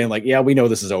basically saying like, yeah, we know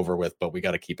this is over with, but we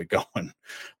got to keep it going.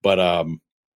 But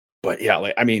yeah,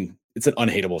 like, it's an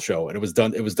unhateable show, and it was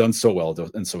done so well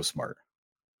and so smart.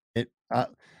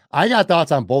 I got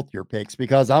thoughts on both your picks,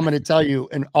 because I'm going to tell you,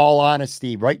 in all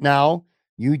honesty, right now,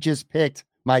 you just picked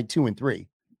my 2 and 3.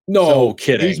 No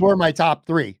kidding. These were my top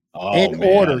 3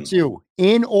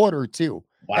 in order too.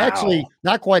 Wow. Actually,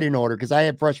 not quite in order, because I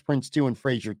had Fresh Prince 2 and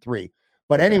Frasier 3.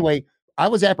 But anyway, I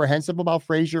was apprehensive about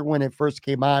Frasier when it first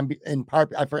came on. In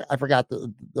part, I forgot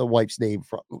the wife's name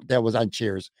that was on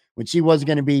Cheers when she wasn't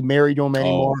going to be married to him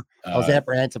anymore. I was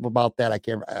apprehensive about that. I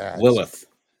can't.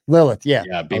 Lilith, yeah.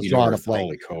 Yeah, Baby North.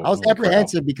 Holy I was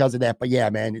apprehensive because of that. But yeah,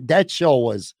 man, that show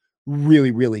was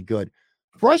really, really good.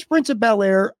 Fresh Prince of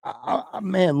Bel-Air,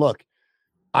 man, look,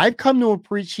 I've come to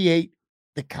appreciate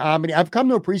the comedy. I've come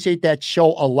to appreciate that show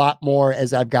a lot more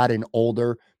as I've gotten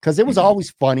older, because it was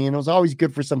always funny and it was always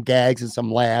good for some gags and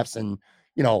some laughs. And,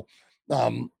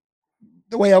 the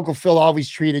way Uncle Phil always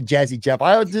treated Jazzy Jeff,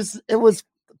 it was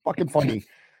fucking funny.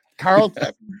 Carl,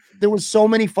 there was so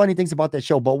many funny things about that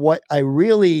show. But what I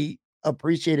really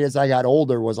appreciated as I got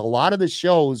older was a lot of the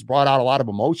shows brought out a lot of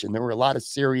emotion. There were a lot of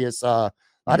serious,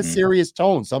 serious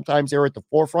tones. Sometimes they were at the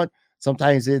forefront.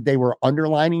 Sometimes they were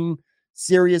underlining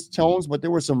serious tones, but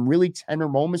there were some really tender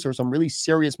moments or some really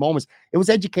serious moments. It was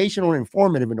educational and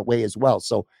informative in a way as well.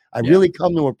 So I really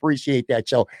come to appreciate that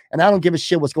show. And I don't give a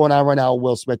shit what's going on right now with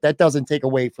Will Smith. That doesn't take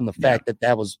away from the fact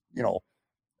that was,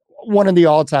 one of the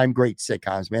all-time great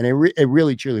sitcoms, man. It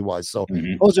really, truly was. So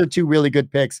those are 2 really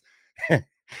good picks. This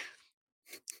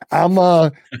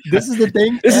is the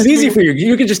thing. This is easy for you.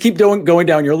 You can just keep going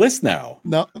down your list now.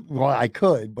 No, well, I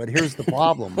could, but here's the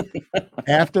problem.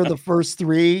 After the first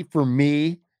 3, for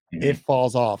me, it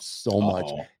falls off so much.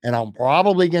 And I'm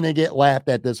probably going to get laughed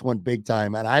at this one big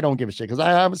time. And I don't give a shit, because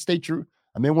I would stay true.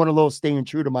 I'm in one of those staying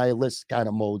true to my list kind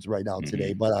of modes right now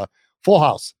today. But Full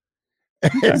House.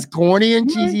 As corny and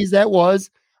cheesy as that was,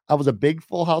 I was a big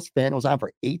Full House fan. It was on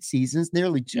for 8 seasons,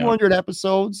 nearly 200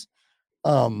 episodes.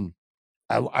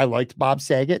 I liked Bob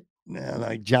Saget,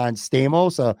 like John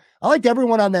Stamos. I liked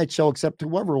everyone on that show except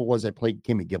whoever it was that played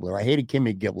Kimmy Gibbler. I hated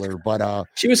Kimmy Gibbler, but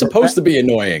she was supposed to be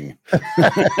annoying.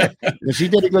 She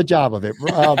did a good job of it.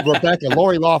 Rebecca,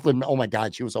 Lori Loughlin. Oh my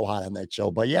God, she was so hot on that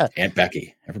show. But yeah, Aunt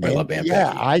Becky. Everybody loved Aunt Becky.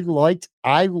 Yeah,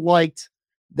 I liked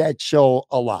that show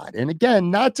a lot. And again,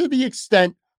 not to the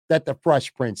extent that the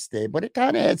Fresh Prince did, but it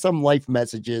kind of had some life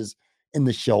messages in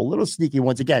the show. A little sneaky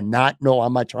once again.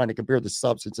 I'm not trying to compare the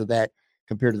substance of that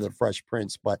compared to the Fresh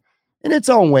Prince, but in its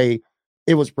own way,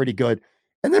 it was pretty good.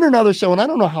 And then another show, and I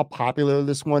don't know how popular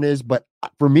this one is, but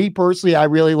for me personally, I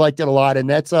really liked it a lot, and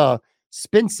that's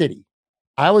Spin City.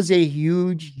 I was a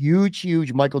huge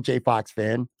Michael J. Fox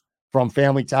fan from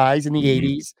Family Ties in the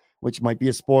 80s, which might be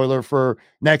a spoiler for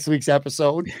next week's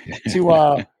episode,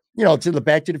 to to the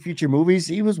Back to the Future movies.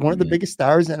 He was one of the biggest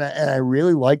stars, and I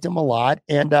really liked him a lot.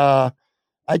 And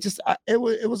it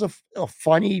was a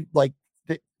funny, like,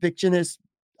 fictionist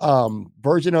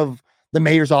version of the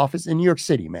mayor's office in New York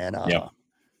City, man.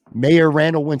 Mayor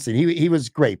Randall Winston. He was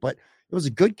great, but it was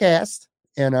a good cast.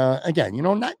 And again,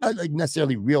 not like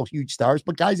necessarily real huge stars,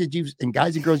 but guys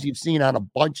and girls you've seen on a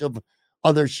bunch of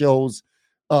other shows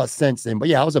since then. But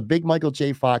yeah, I was a big Michael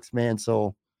J. Fox fan.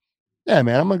 So yeah,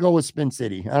 man, I'm gonna go with Spin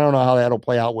City. I don't know how that'll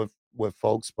play out with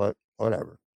folks, but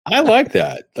whatever. I like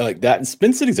that. Like that.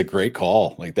 Spin City's a great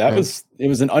call. Like it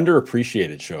was an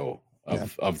underappreciated show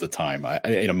of the time,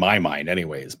 in my mind,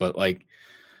 anyways. But like,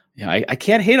 yeah, I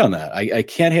can't hate on that. I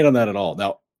can't hate on that at all.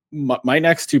 Now, my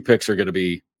next two picks are going to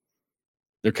be,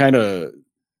 they're kind of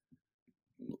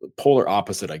polar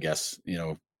opposite, I guess,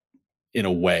 in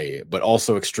a way, but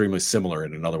also extremely similar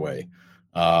in another way.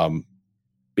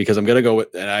 Because I'm going to go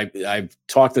with, and I've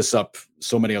talked this up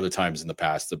so many other times in the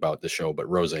past about the show, but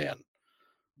Roseanne.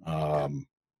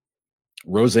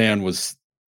 Roseanne was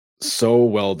so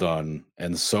well done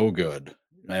and so good.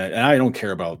 And I don't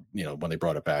care about, when they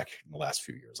brought it back in the last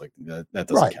few years, like that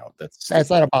doesn't count. That's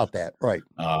not about that. Right.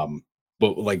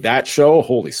 But like that show,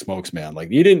 holy smokes, man.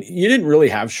 Like you didn't really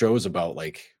have shows about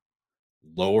like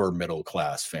lower middle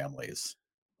class families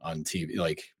on TV,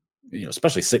 like,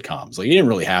 especially sitcoms. Like you didn't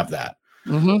really have that.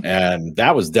 And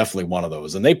that was definitely one of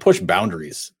those. And they pushed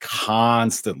boundaries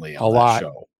constantly on that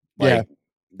show. Like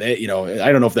they,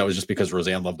 I don't know if that was just because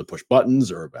Roseanne loved to push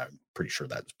buttons, or I'm pretty sure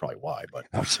that's probably why, but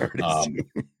I'm sure it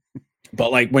is.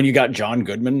 But like when you got John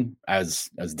Goodman as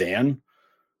Dan,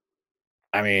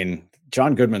 I mean,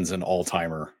 John Goodman's an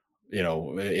all-timer,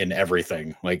 in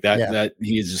everything like that. That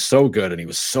he is just so good, and he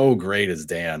was so great as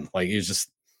Dan. Like he was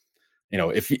just,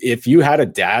 if you had a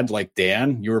dad like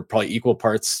Dan, you were probably equal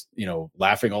parts,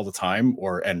 laughing all the time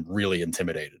and really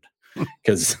intimidated.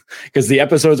 Because the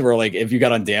episodes were like, if you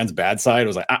got on Dan's bad side, it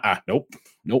was like, nope,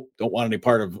 don't want any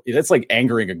part of it. It's like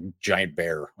angering a giant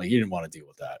bear. Like you didn't want to deal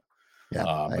with that.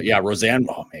 But yeah, Roseanne.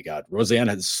 Oh my God, Roseanne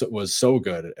was so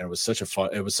good, and it was such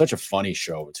a funny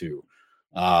show too.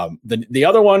 The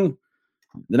other one,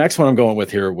 the next one I'm going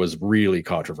with here was really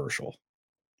controversial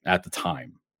at the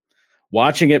time.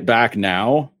 Watching it back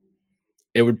now,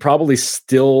 it would probably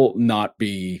still not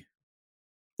be.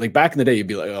 Like back in the day, you'd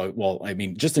be like, oh, well, I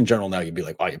mean, just in general now, you'd be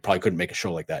like, oh, you probably couldn't make a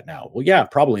show like that now. Well, yeah,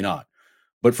 probably not.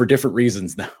 But for different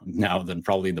reasons now than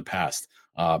probably in the past.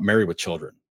 Married with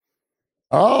Children.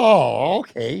 Oh,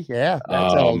 okay. Yeah,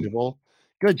 that's eligible.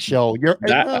 Good show. You're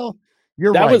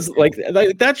right. Was like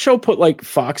that show put like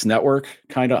Fox Network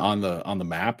kind of on the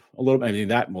map a little bit. I mean,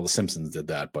 the Simpsons did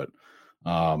that, but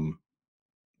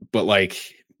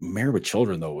like Married with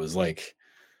Children, though, was like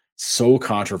so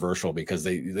controversial because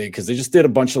they just did a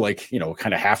bunch of like,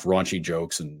 kind of half raunchy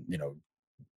jokes and,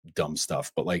 dumb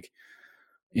stuff. But like,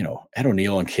 Ed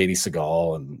O'Neill and Katie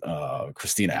Seagal and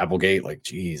Christina Applegate, like,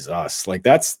 Jesus, like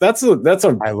that's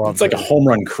like a home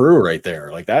run crew right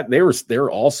there. Like that, they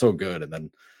were all so good. And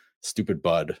then stupid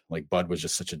Bud, like Bud was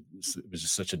just such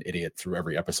an idiot through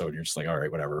every episode. You're just like, all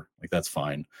right, whatever, like that's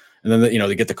fine. And then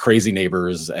they get the crazy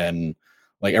neighbors, and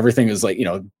like everything is like,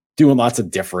 doing lots of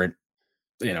different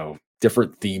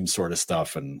theme sort of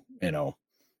stuff. And,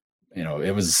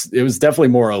 it was definitely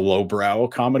more a lowbrow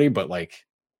comedy, but like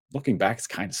looking back, it's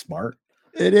kind of smart.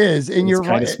 It is. And you're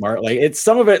kind of smart. Like it's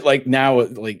some of it, like now,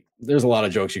 like there's a lot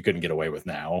of jokes you couldn't get away with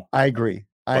now. I agree.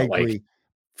 Like,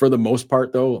 for the most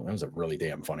part though, it was a really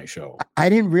damn funny show. I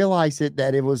didn't realize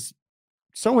that it was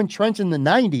so entrenched in the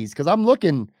 90s. Cause I'm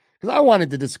looking, because I wanted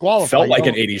to disqualify. Felt like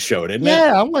an 80s show, didn't it?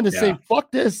 Yeah, I wanted to say,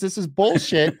 fuck this. This is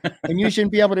bullshit. And you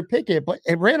shouldn't be able to pick it. But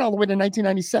it ran all the way to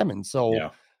 1997.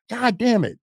 So, God damn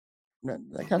it.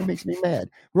 That kind of makes me mad.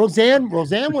 Roseanne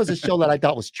was a show that I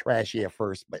thought was trashy at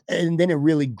first, and then it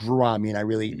really grew on me. And I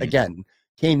really, again,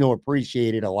 came to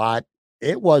appreciate it a lot.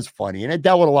 It was funny. And it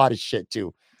dealt with a lot of shit,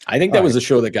 too. I think that was a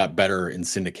show that got better in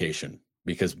syndication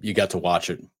because you got to watch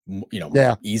it,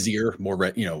 easier, more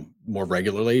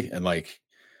regularly. And like,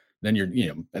 then you're,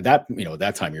 at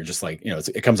that time, you're just like,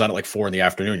 it comes on at like 4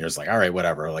 p.m. You're just like, all right,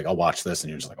 whatever. Like I'll watch this. And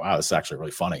you're just like, wow, this is actually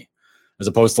really funny. As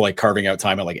opposed to like carving out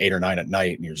time at like 8 or 9 at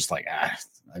night. And you're just like,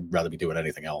 I'd rather be doing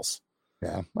anything else.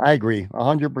 Yeah, I agree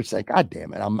 100%. God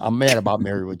damn it. I'm mad about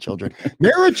Married with Children.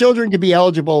 Married with Children could be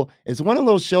eligible. It's one of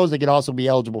those shows that could also be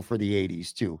eligible for the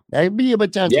 80s too. That'd be a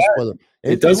potential Yeah, spoiler.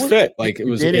 it does fit. Like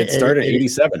it started in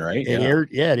 87, right? It aired,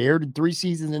 it aired in 3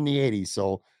 seasons in the 80s.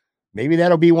 So maybe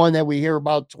that'll be one that we hear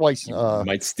about twice. You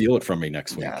might steal it from me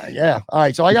next week. Yeah. All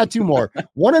right. So I got 2 more.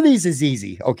 One of these is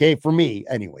easy. Okay. For me,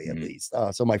 anyway, at least.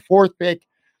 So my 4th pick,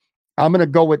 I'm gonna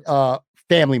go with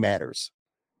Family Matters.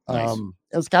 Nice.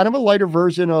 It was kind of a lighter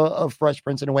version of Fresh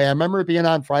Prince in a way. I remember it being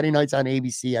on Friday nights on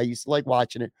ABC. I used to like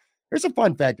watching it. There's a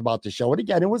fun fact about the show. And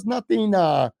again, it was nothing,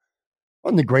 wasn't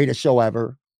the greatest show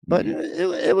ever, but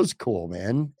it was cool,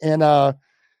 man. And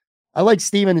I like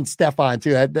Steven and Stefan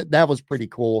too. That was pretty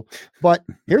cool. But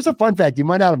here's a fun fact you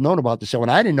might not have known about the show, and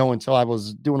I didn't know until I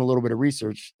was doing a little bit of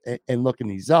research and looking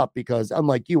these up, because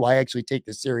unlike you, I actually take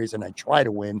this serious and I try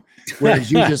to win,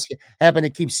 whereas you just happen to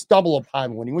keep stumble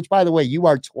upon winning, which, by the way, you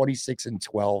are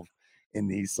 26-12 in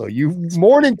these. So you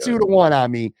more than 2-1 on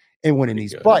me in winning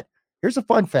these. Good. But here's a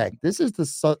fun fact. This is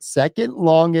the second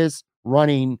longest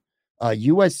running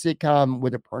U.S. sitcom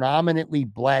with a predominantly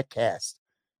black cast,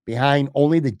 behind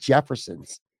only the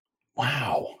Jeffersons.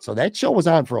 Wow. So that show was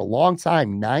on for a long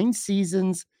time, 9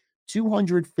 seasons,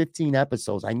 215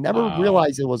 episodes. I never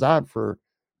realized it was on for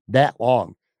that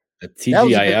long. The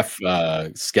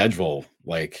TGIF schedule,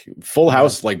 like Full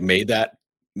House, like made that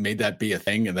be a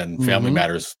thing, and then Family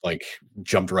Matters like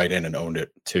jumped right in and owned it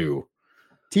too.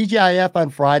 TGIF on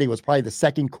Friday was probably the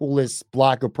second coolest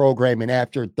block of programming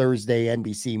after Thursday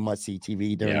NBC must-see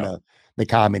TV during the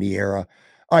comedy era.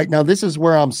 All right, now this is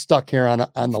where I'm stuck here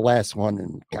on the last one,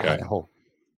 and God, I hope,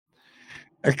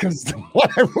 because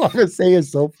what I want to say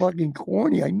is so fucking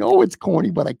corny. I know it's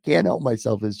corny, but I can't help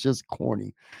myself. It's just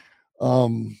corny.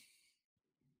 Well,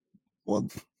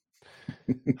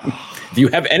 if you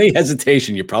have any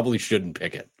hesitation, you probably shouldn't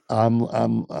pick it. I'm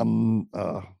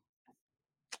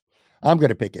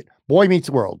gonna pick it. Boy Meets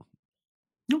World.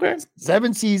 Okay.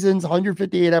 7 seasons,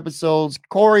 158 episodes.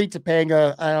 Corey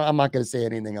Topanga. I'm not going to say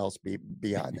anything else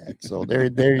beyond that. So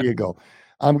there you go.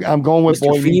 I'm going with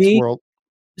Boy Meets World.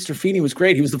 Mr. Feeney was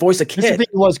great. He was the voice of Kid. Mr. Feeney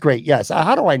was great. Yes.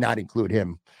 How do I not include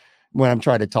him when I'm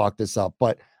trying to talk this up?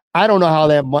 But I don't know how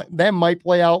that might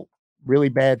play out really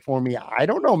bad for me. I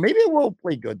don't know. Maybe it will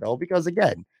play good though, because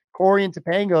again, Corey and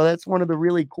Topanga, that's one of the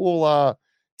really cool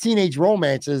teenage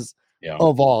romances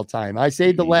of all time. I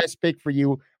saved the last pick for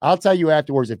you. I'll tell you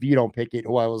afterwards if you don't pick it,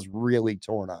 who I was really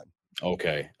torn on.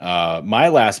 Okay. My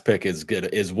last pick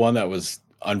is one that was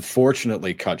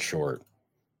unfortunately cut short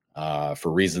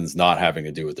for reasons not having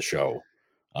to do with the show.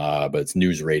 But it's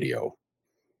News Radio.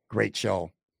 Great show.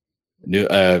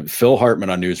 Phil Hartman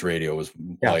on News Radio was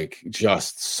like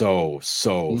just so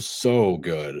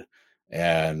good.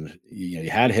 And you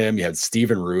had him, you had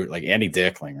Stephen Root, like Andy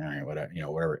Dick, like all right,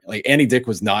 whatever. Like Andy Dick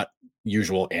was not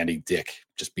usual Andy Dick,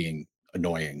 just being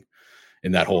annoying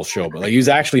in that whole show, but like he was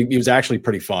actually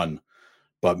pretty fun.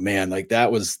 But man, like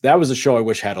that was a show I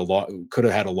wish could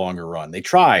have had a longer run. They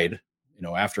tried,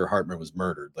 after Hartman was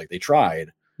murdered, like they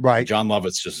tried. Right. John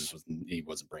Lovitz he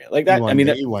wasn't brilliant like that.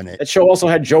 That show also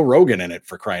had Joe Rogan in it,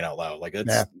 for crying out loud. Like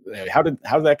that's how did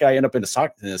that guy end up in a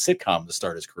sitcom to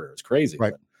start his career? It's crazy.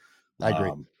 Right. I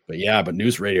agree. But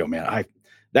News Radio, man,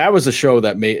 that was a show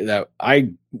that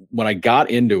when I got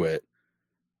into it,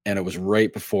 and it was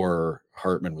right before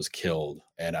Hartman was killed,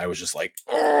 and I was just like,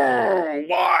 oh,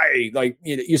 why? Like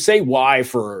you say why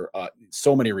for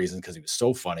so many reasons, because he was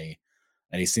so funny,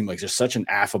 and he seemed like just such an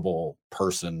affable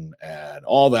person and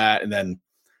all that, and then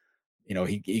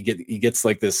he gets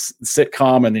like this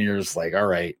sitcom, and then you're just like, all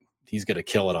right, he's gonna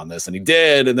kill it on this, and he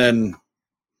did, and then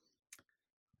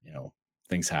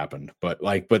things happened. But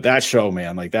that show,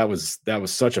 man, like that was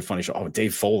such a funny show. Oh,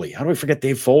 Dave Foley. How do I forget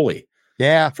Dave Foley?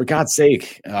 Yeah. For God's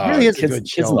sake. Really is kids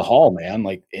in the Hall, man.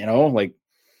 Like, like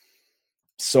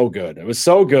so good. It was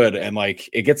so good. And like,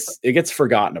 it gets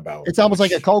forgotten about. It's almost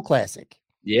like a cult classic.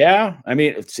 Yeah. I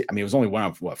mean, it was only one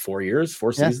of 4 years,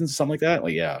 4 seasons, something like that.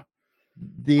 Like, yeah.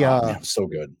 Man, it was so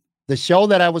good. The show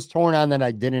that I was torn on that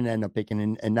I didn't end up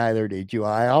picking, and neither did you.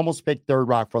 I almost picked Third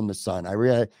Rock from the Sun.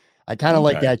 I kind of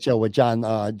like that show with John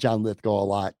Lithgow a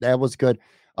lot. That was good.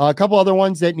 A couple other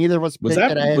ones that neither of us picked.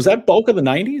 Was that bulk of the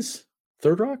 90s?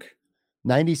 Third Rock?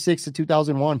 96 to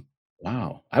 2001.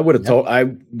 Wow. I would have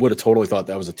totally thought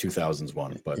that was a 2000s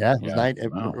one, but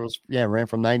it ran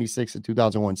from 96 to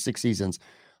 2001, 6 seasons.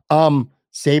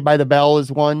 Saved by the Bell is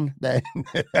one that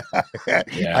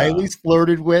I at least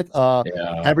flirted with.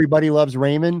 Everybody Loves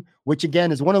Raymond, which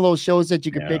again is one of those shows that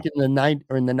you could pick in the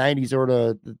 90s or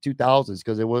the 2000s,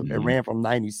 because it ran from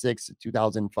 96 to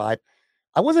 2005.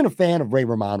 I wasn't a fan of Ray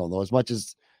Romano though, as much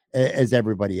as as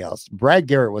everybody else. Brad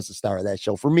Garrett was the star of that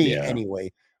show for me,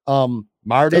 anyway. Martin.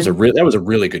 That was a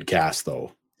really good cast,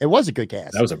 though. It was a good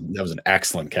cast. That was an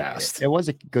excellent cast. It was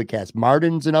a good cast.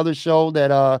 Martin's another show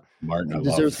that Martin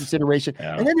deserves consideration.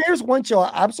 Yeah. And then there's one show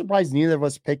I'm surprised neither of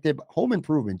us picked it. Home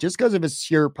Improvement, just because of its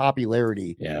sheer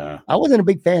popularity. Yeah, I wasn't a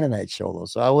big fan of that show though,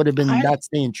 so I would have been not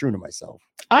staying true to myself.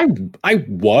 I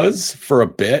was for a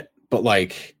bit, but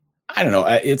like I don't know.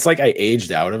 It's like I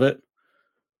aged out of it,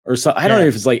 or so. I don't know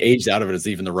if it's like aged out of it is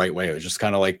even the right way. It was just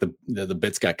kind of like the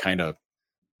bits got kind of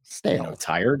stale,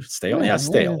 tired, stale. Yeah,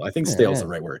 stale. I think stale is the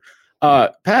right word.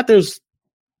 Pat, there's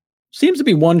seems to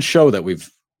be one show that we've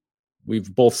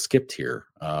both skipped here.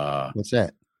 What's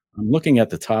that? I'm looking at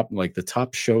the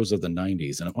top shows of the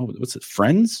 90s, and what's it?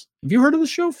 Friends? Have you heard of the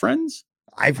show Friends?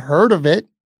 I've heard of it.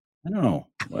 I don't know.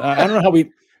 I don't know how we.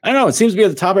 I don't know. It seems to be at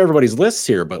the top of everybody's lists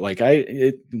here, but like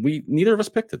we neither of us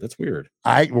picked it. That's weird.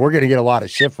 We're gonna get a lot of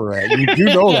shit for that. You do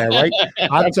know that, right?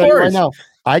 I'm telling you right now.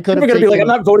 I could have gonna be like, I'm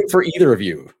not voting for either of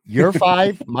you. You're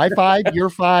 5, my 5,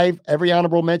 you're 5. Every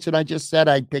honorable mention I just said,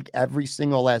 I'd pick every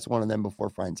single last one of them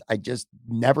before Friends. I just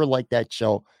never liked that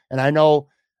show. And I don't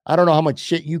know how much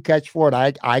shit you catch for it.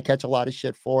 I catch a lot of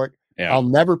shit for it. Yeah. I'll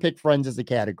never pick Friends as a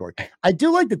category. I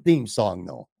do like the theme song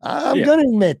though. I'm gonna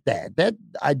admit that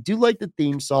I do like the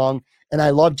theme song, and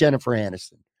I love Jennifer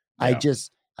Aniston. Yeah.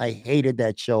 I hated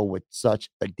that show with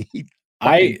such a deep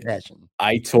passion.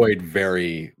 I toyed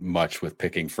very much with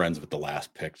picking Friends with the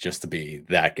last pick, just to be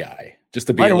that guy, just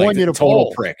to be like the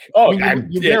total prick. Oh, I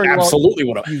absolutely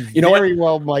want to. You know, very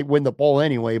well might win the poll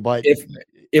anyway. But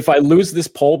if I lose this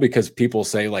poll because people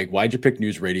say like, "Why'd you pick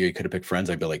News Radio? You could have picked Friends."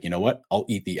 I'd be like, you know what? I'll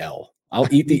eat the L. I'll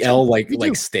eat the L like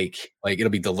steak. Like it'll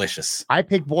be delicious. I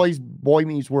picked Boy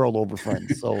Meets World over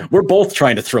Friends. So we're both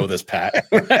trying to throw this, Pat.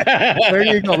 There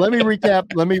you go. Let me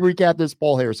recap this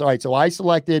poll here. So, all right. So I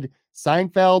selected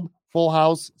Seinfeld, Full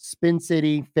House, Spin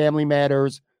City, Family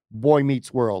Matters, Boy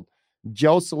Meets World.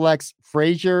 Joe selects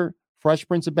Frasier, Fresh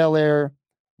Prince of Bel-Air,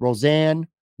 Roseanne,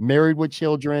 Married with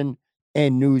Children,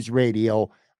 and News Radio.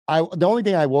 The only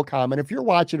thing I will comment, if you're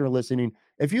watching or listening,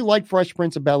 if you like Fresh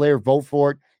Prince of Bel-Air, vote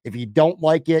for it. If you don't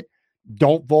like it,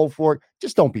 don't vote for it.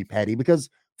 Just don't be petty, because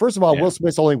first of all, Will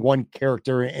Smith's only one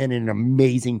character and an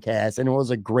amazing cast, and it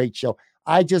was a great show.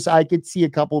 I could see a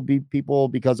couple of people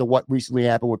because of what recently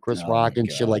happened with Chris Rock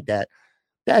and shit like that.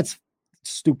 That's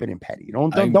stupid and petty.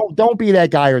 Don't be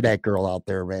that guy or that girl out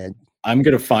there, man. I'm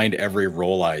gonna find every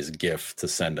Roll Eyes gif to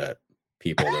send at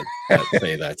people that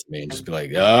say that to me and just be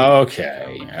like,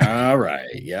 okay, all right,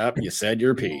 yep, you said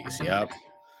your piece, yep.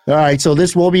 All right, so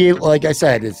this will be, like I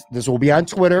said, this will be on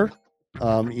Twitter.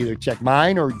 Either check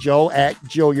mine or Joe at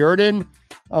Joe Yerdon.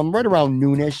 Right around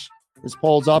noonish. This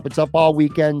poll's up. It's up all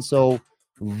weekend, so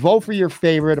vote for your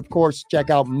favorite. Of course,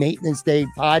 check out Maintenance Day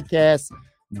podcast.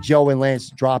 Joe and Lance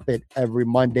drop it every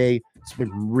Monday. It's been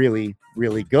really,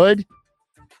 really good.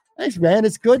 Thanks, man.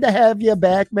 It's good to have you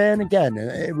back, man. Again,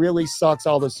 it really sucks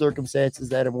all the circumstances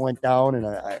that have went down, and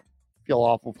I feel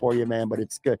awful for you, man, but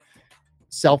it's good.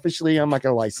 Selfishly, I'm not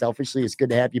going to lie, selfishly, it's good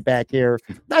to have you back here.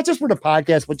 Not just for the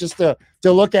podcast, but just to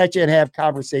look at you and have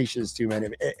conversations too,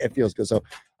 man. It feels good. So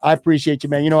I appreciate you,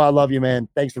 man. You know I love you, man.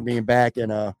 Thanks for being back.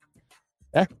 And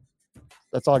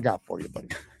that's all I got for you, buddy.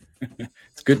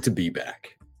 It's good to be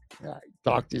back. All right.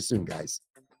 Talk to you soon, guys.